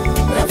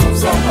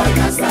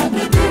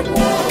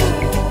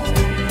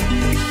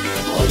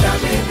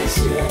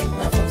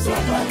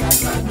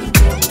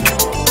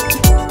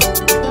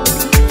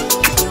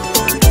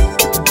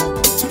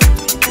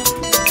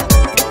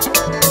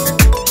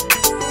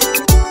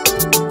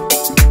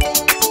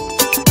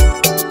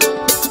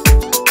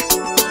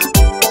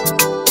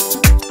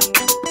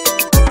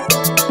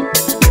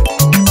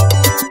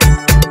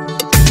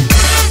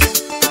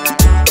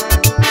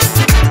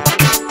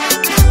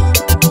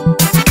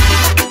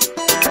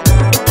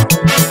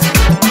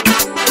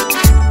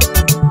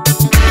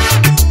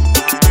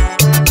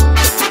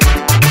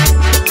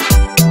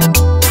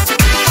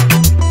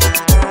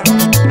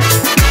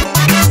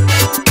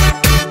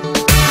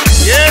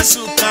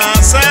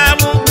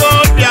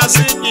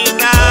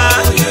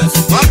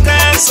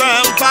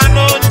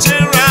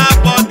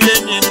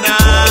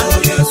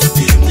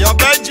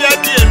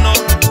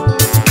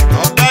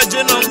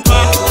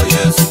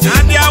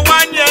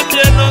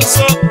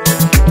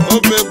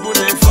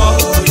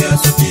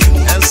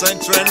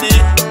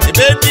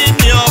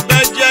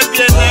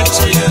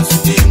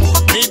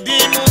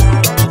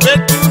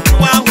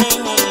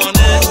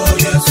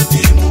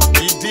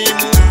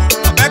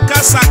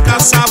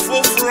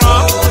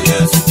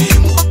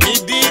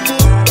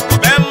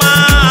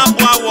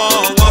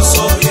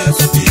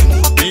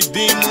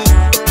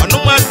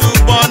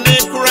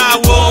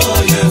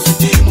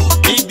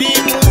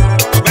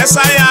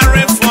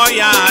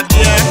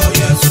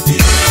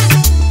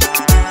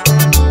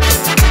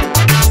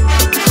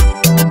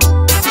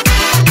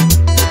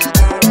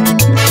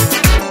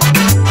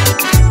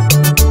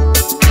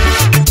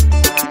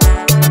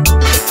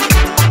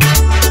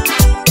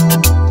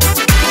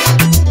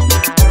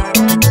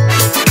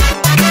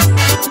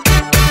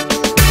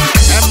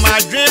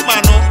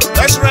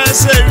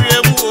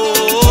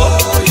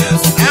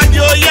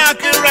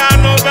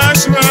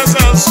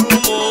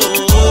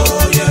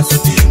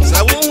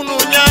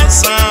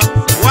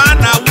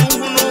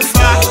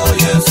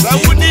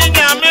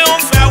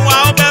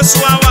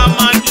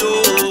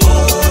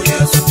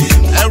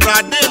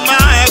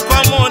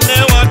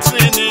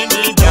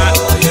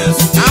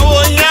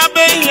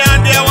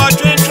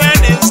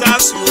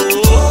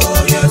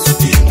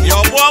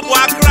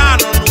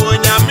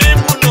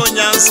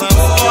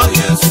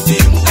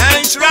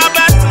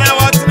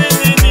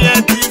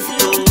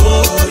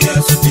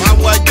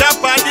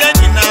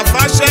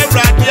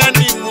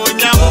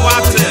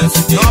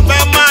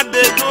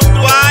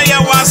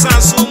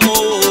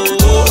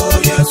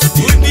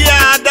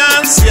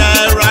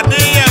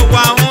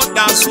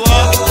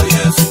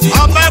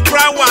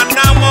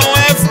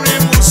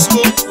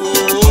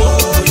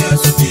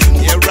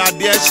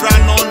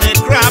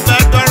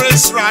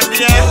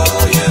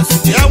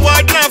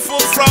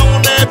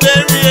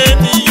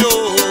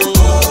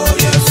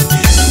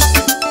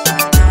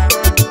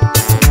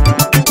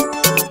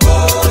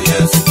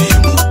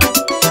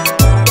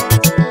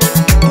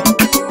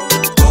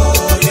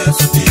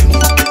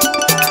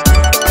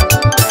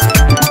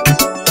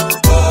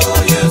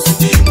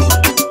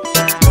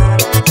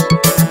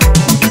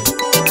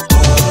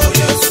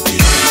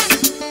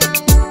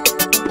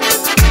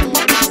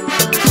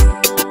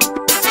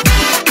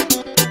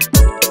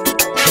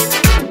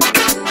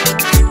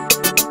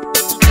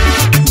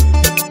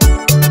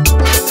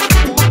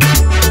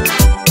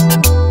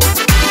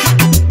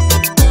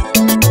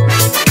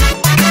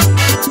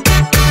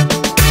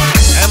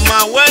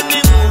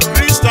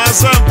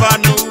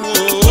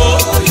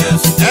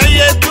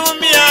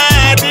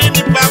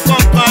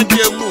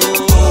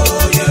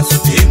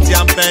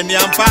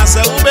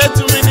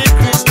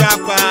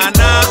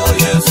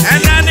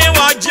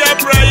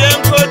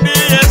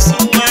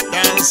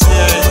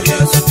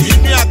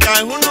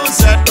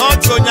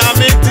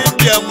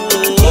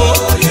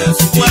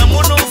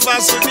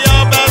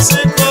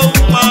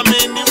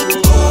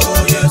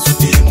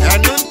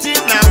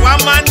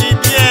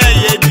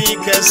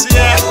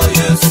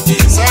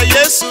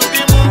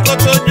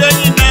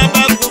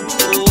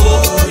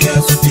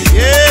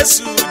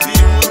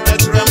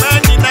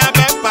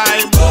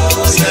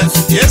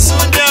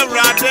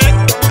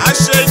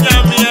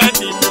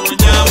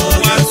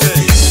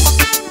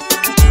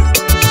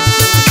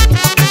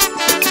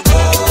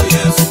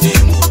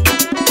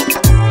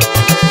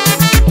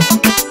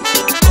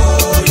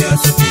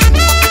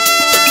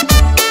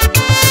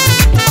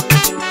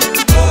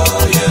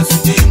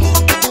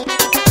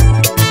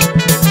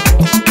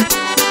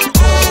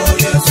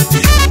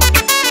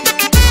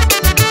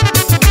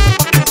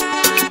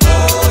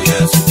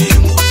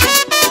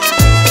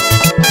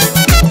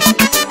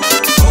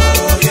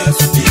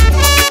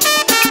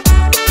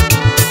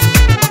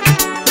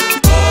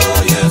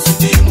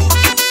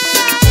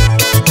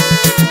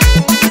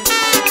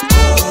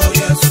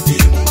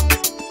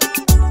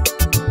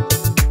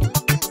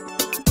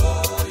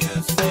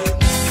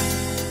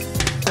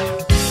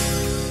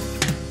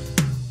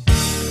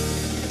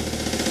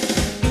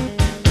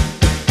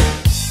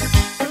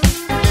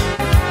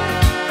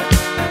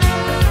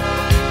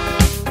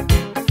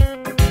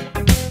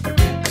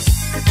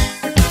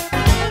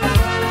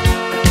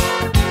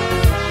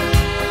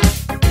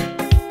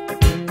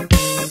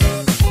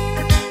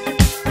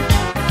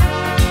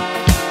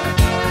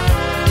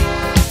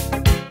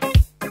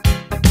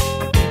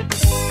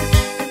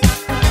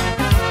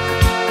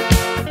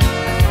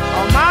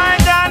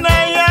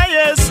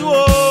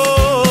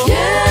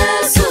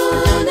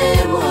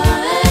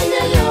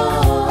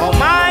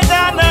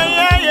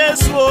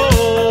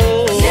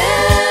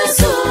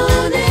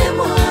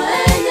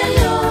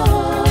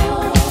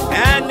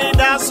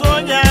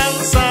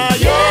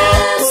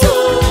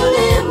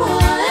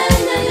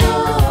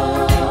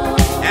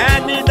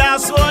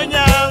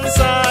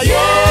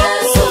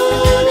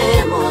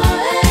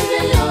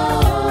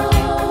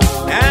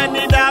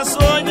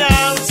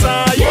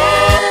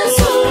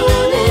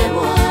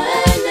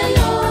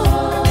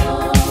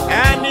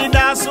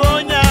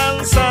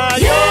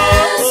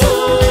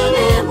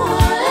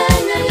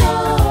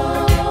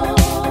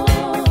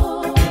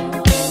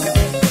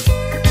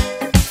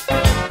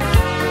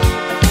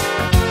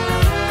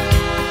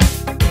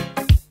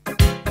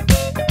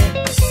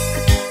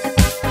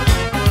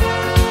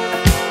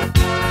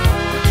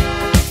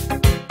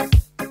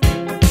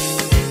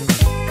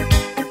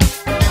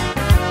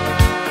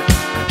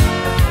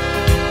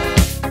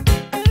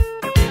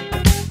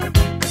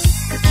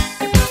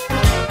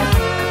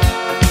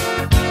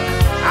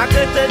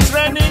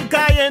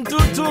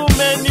into too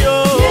many,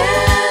 oh.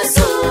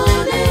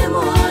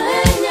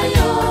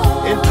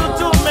 Into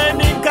too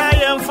many,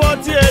 Kayan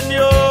 40 and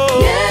yo.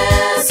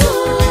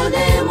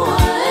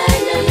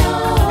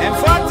 And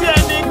 40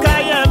 and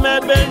Kayan, my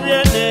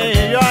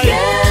Benny, yo.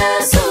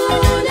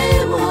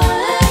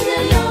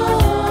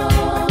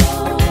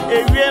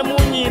 Ewe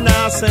muni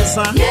na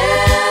sesa.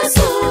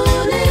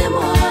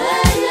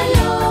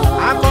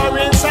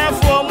 Akorin sa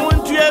fo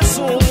muntu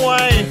esu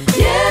mwai.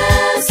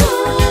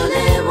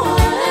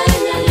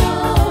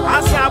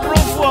 Asabru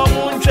fo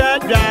muntu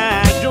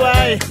adwa.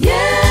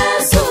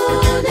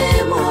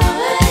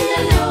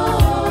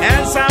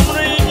 En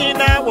samri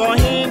nyina wo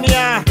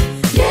hinia.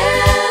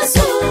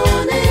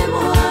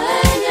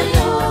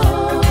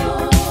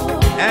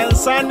 En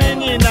sani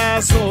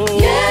nyina so.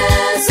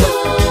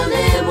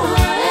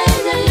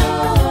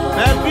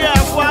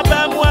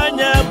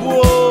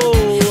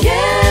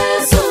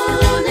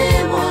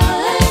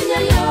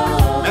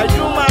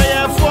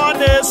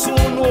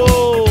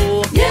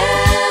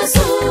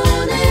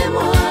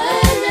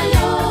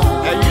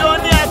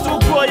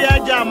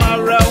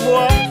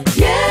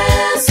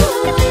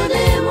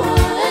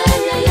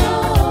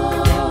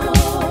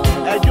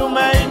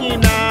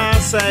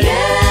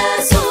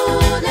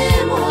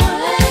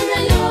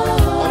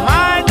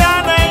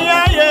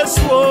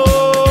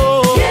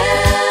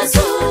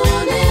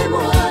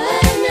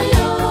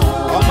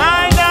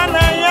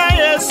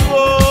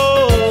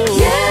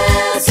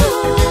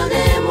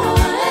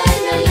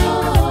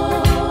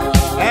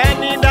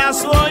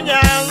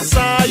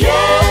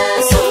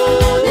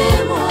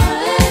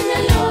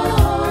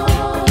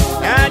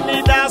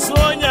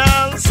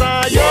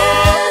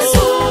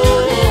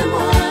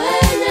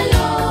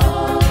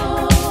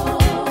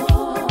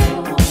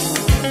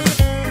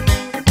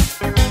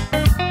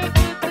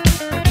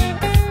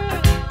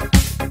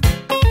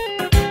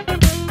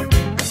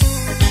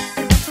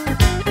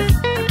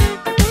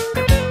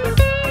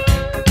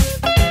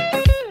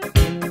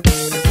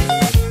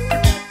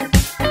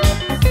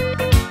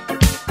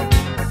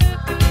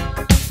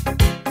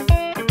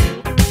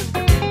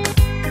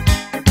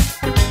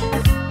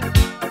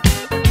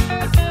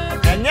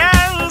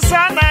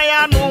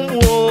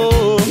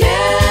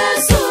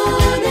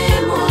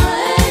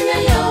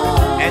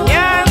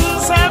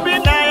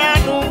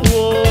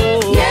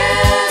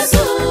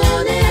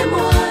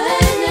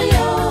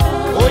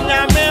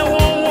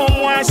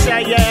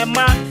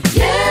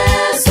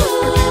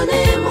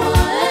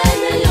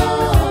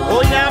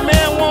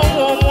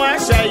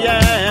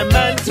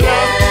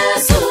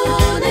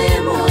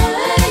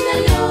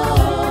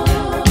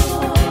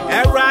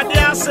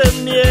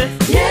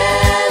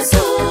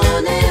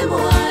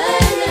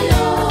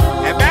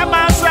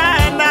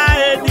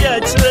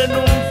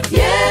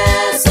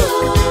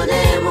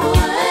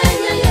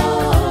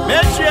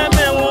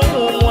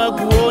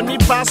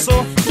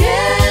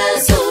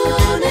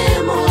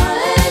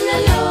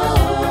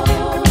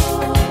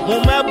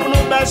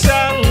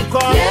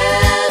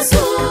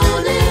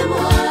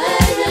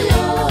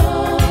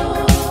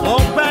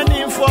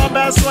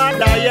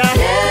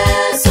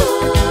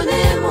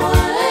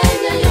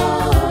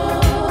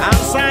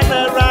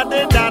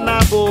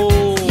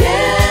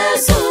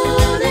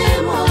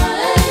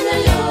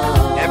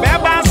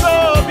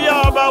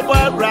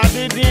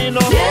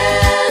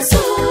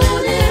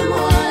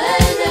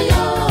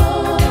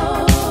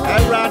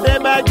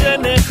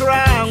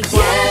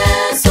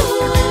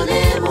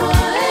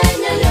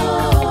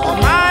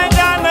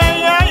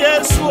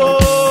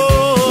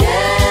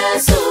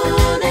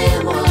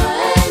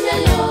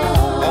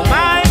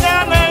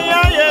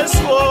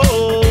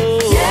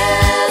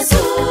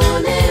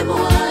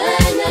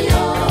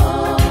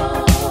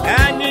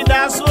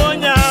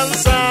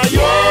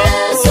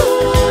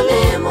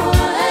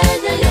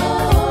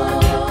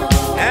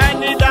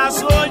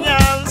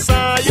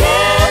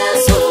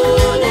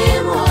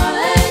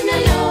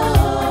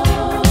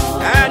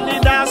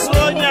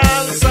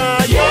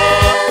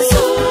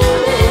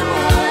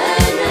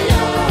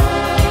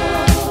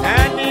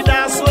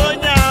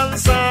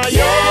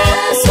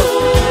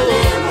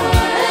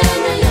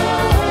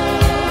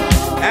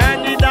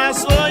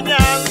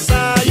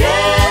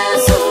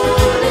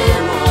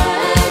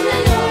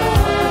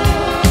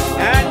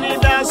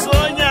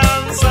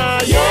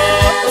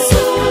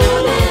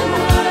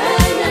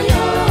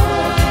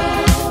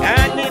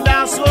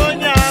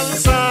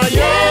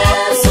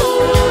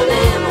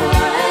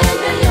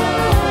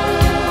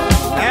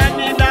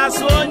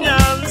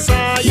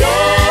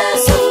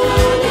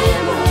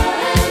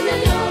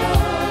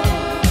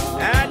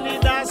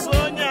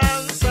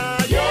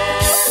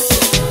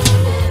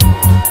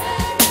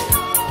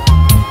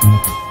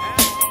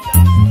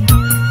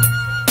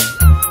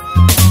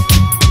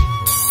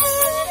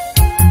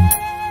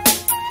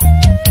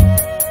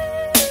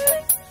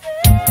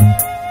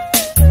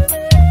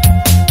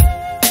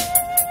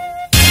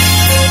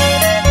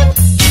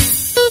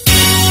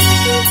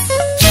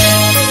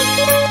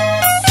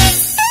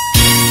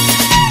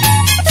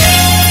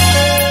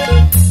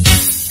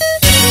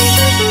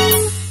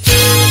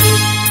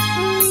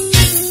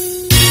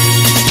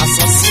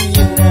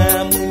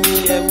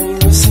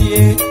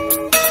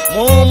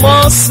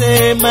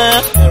 wase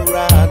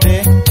maherade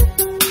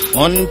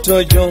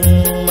onto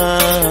joma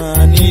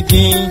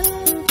nidi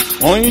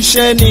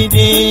onshe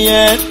nidi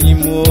ya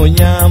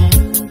imonyam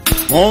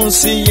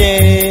onsiye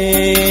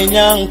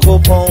nyanko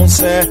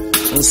ponse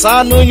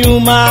nsanu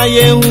nyuma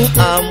yehu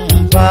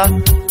ampa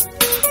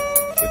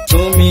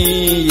tumi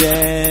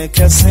ye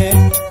kese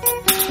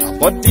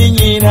abodi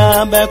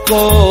nyina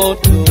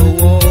bekoto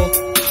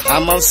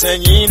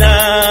amasenyina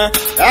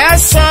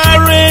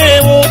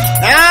asarewo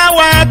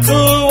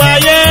awatu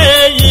waye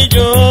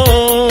yijo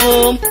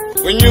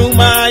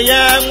kunyuma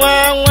ya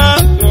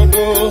nwa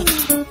dodo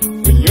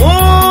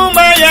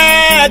kunyuma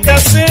ya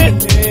kese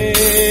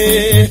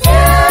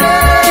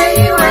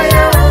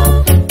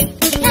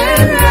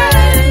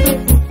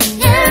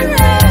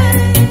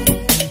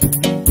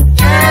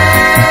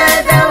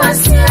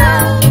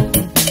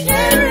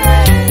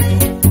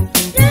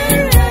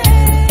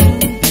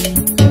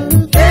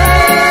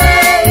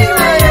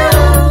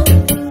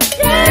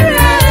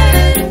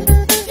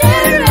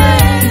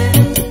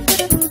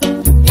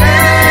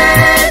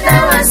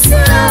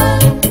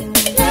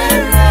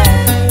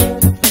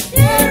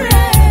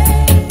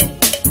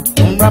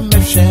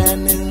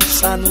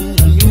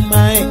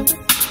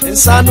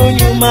Insanu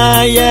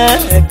nyuma ye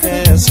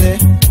kese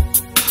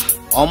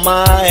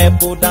Oma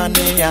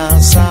ebudani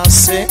ya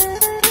sase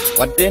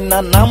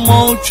Wadena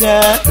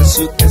namoche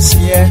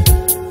sukesie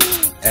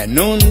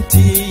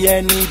Enunti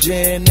ye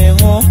nije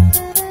neho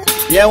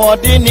Ye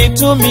wadini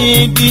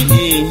tumidi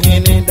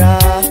ihinida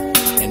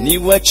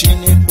Eniwe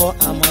chini po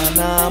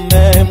amana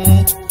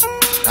memu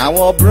Na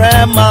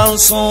wabrema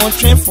nso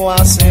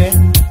chifwase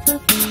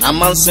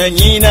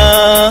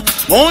Amansenyina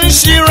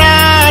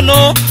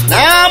munshirano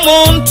na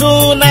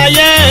muntu na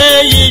ye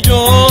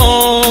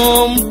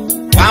yidom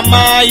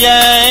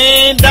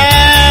Wamaye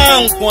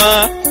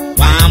ndankwa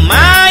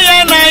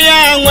Wamaye na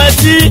ya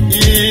nwati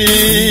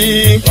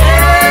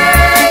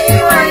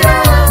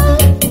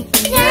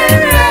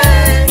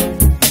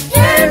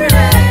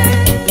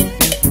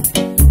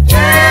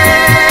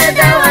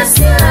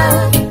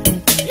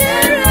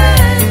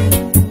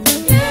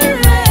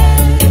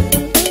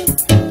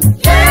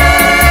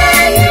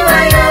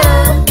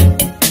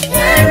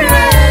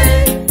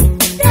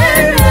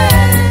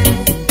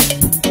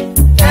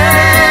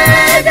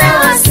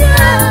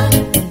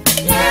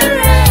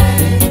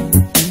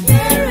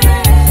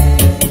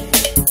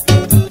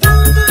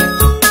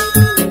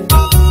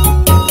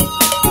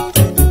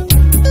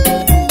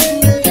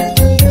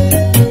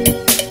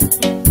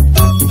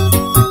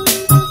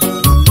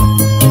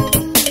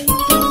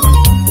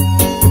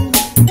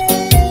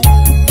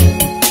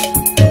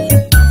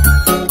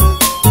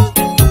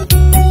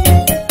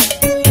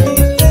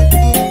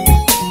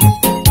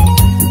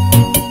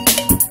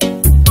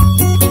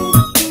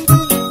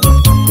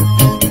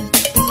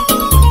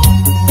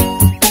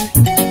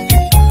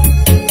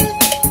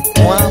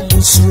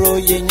Nsuro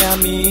ye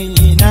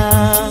nyamina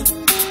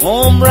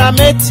Omra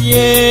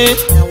metie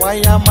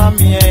waya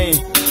mamie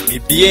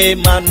Bibie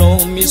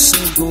mano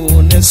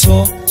misungu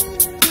neso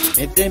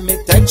Ede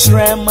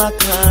metachre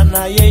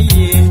makana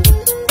yeye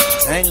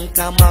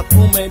Tenka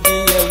makume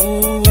diye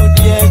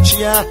udie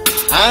chia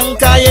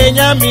Anka ye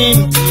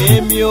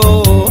nyamintie mio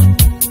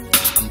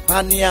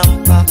Ampani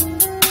ampa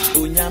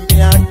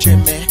Unyami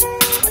acheme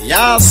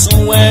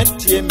Ayasuwe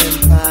tie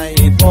mempa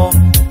ebo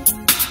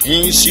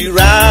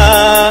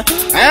Inshira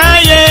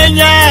aye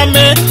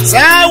nyame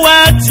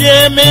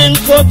sawatie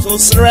menkoto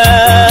sre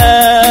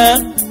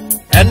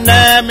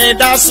ene me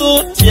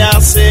dasu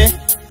tiase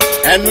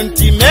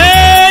enunti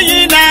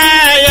meyi na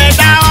ye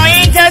da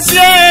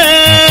oinkesie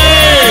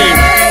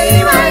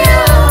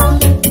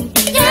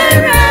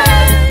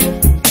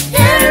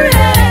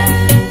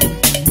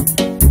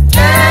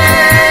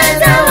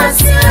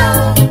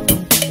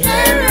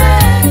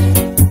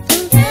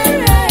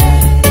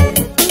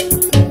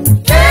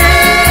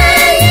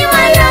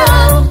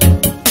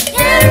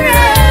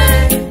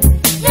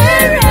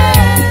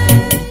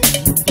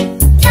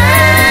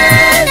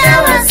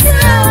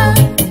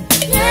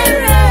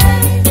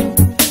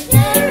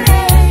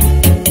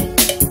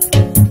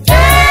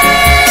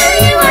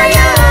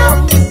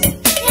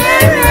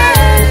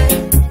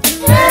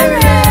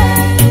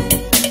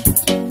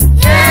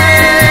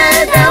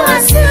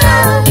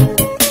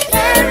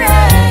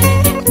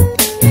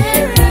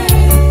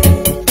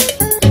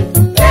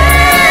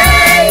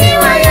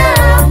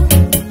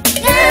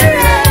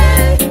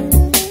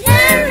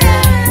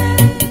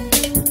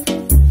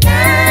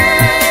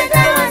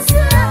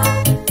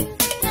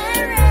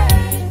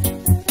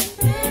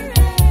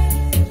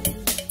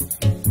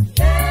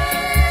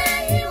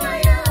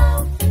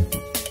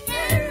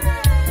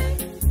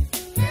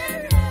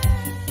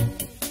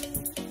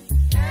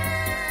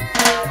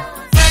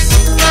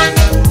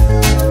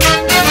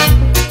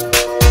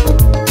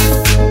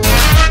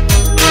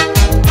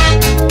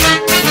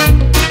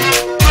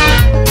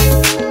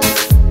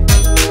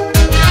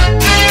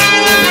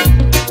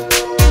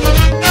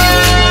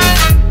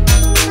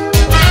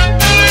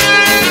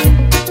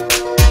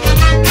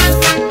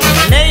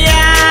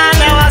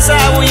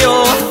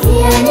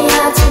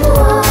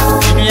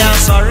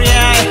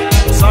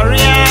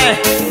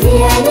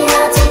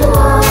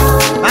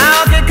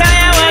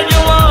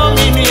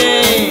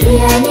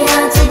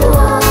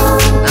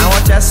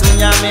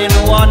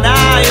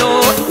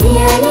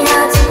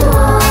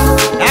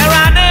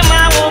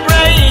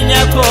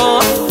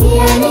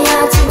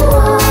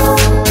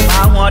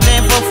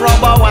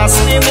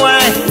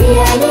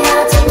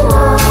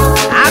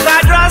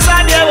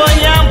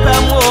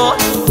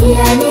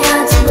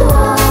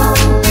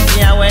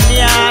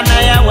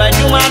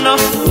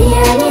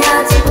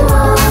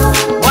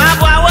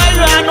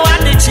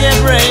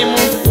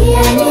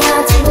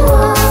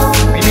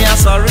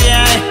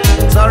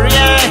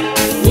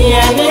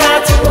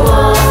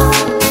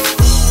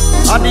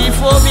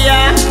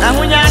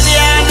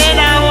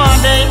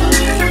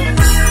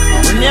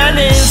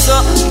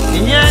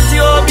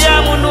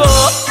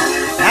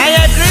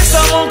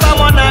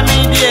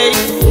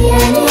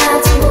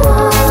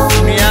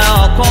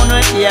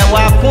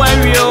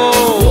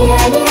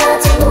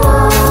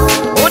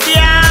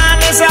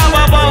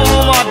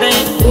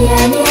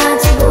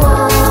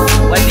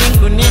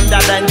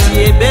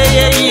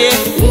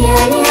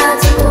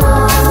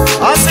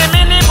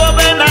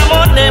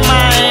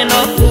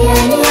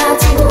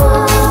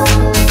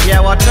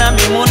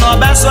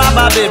so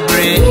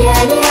ababebre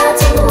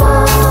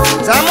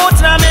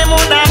Samutra me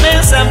muna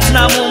me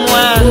semtina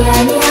mumwa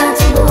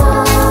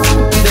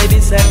Baby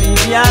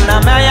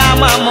Sebiana Maya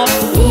Mamo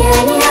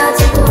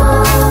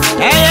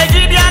Hey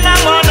Jidiana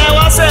Mona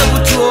was a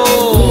buto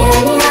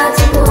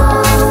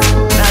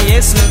Na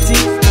Yesu ti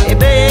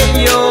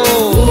ebe yo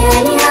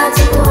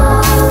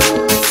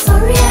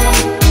Sorry,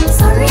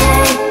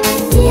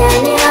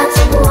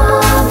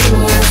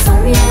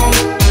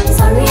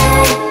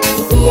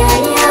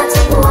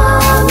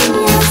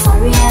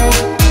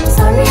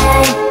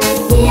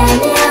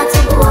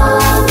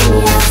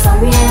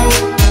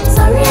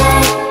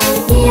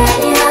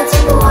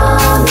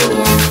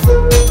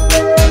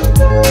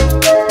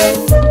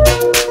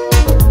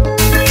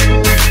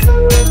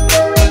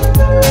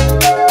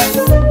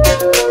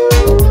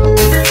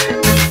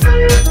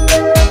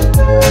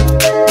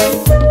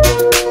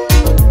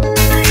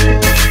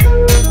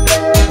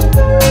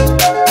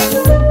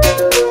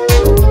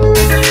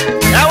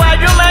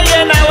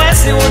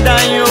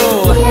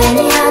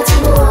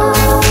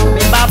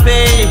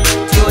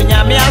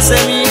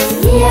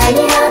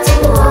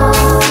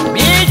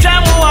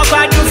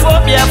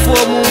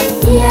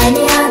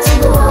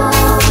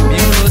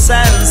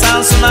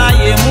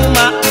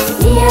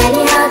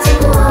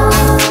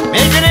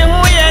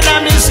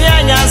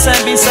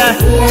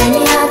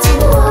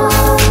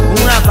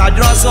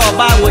 So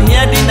ba wo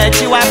hia di na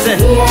chi wate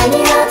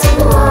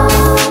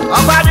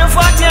Oba du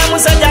 40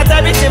 musa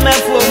jata bi ti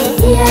mefo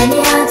mu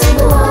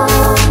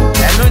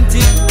Enu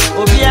nti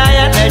obi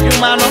aya na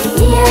adwuma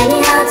no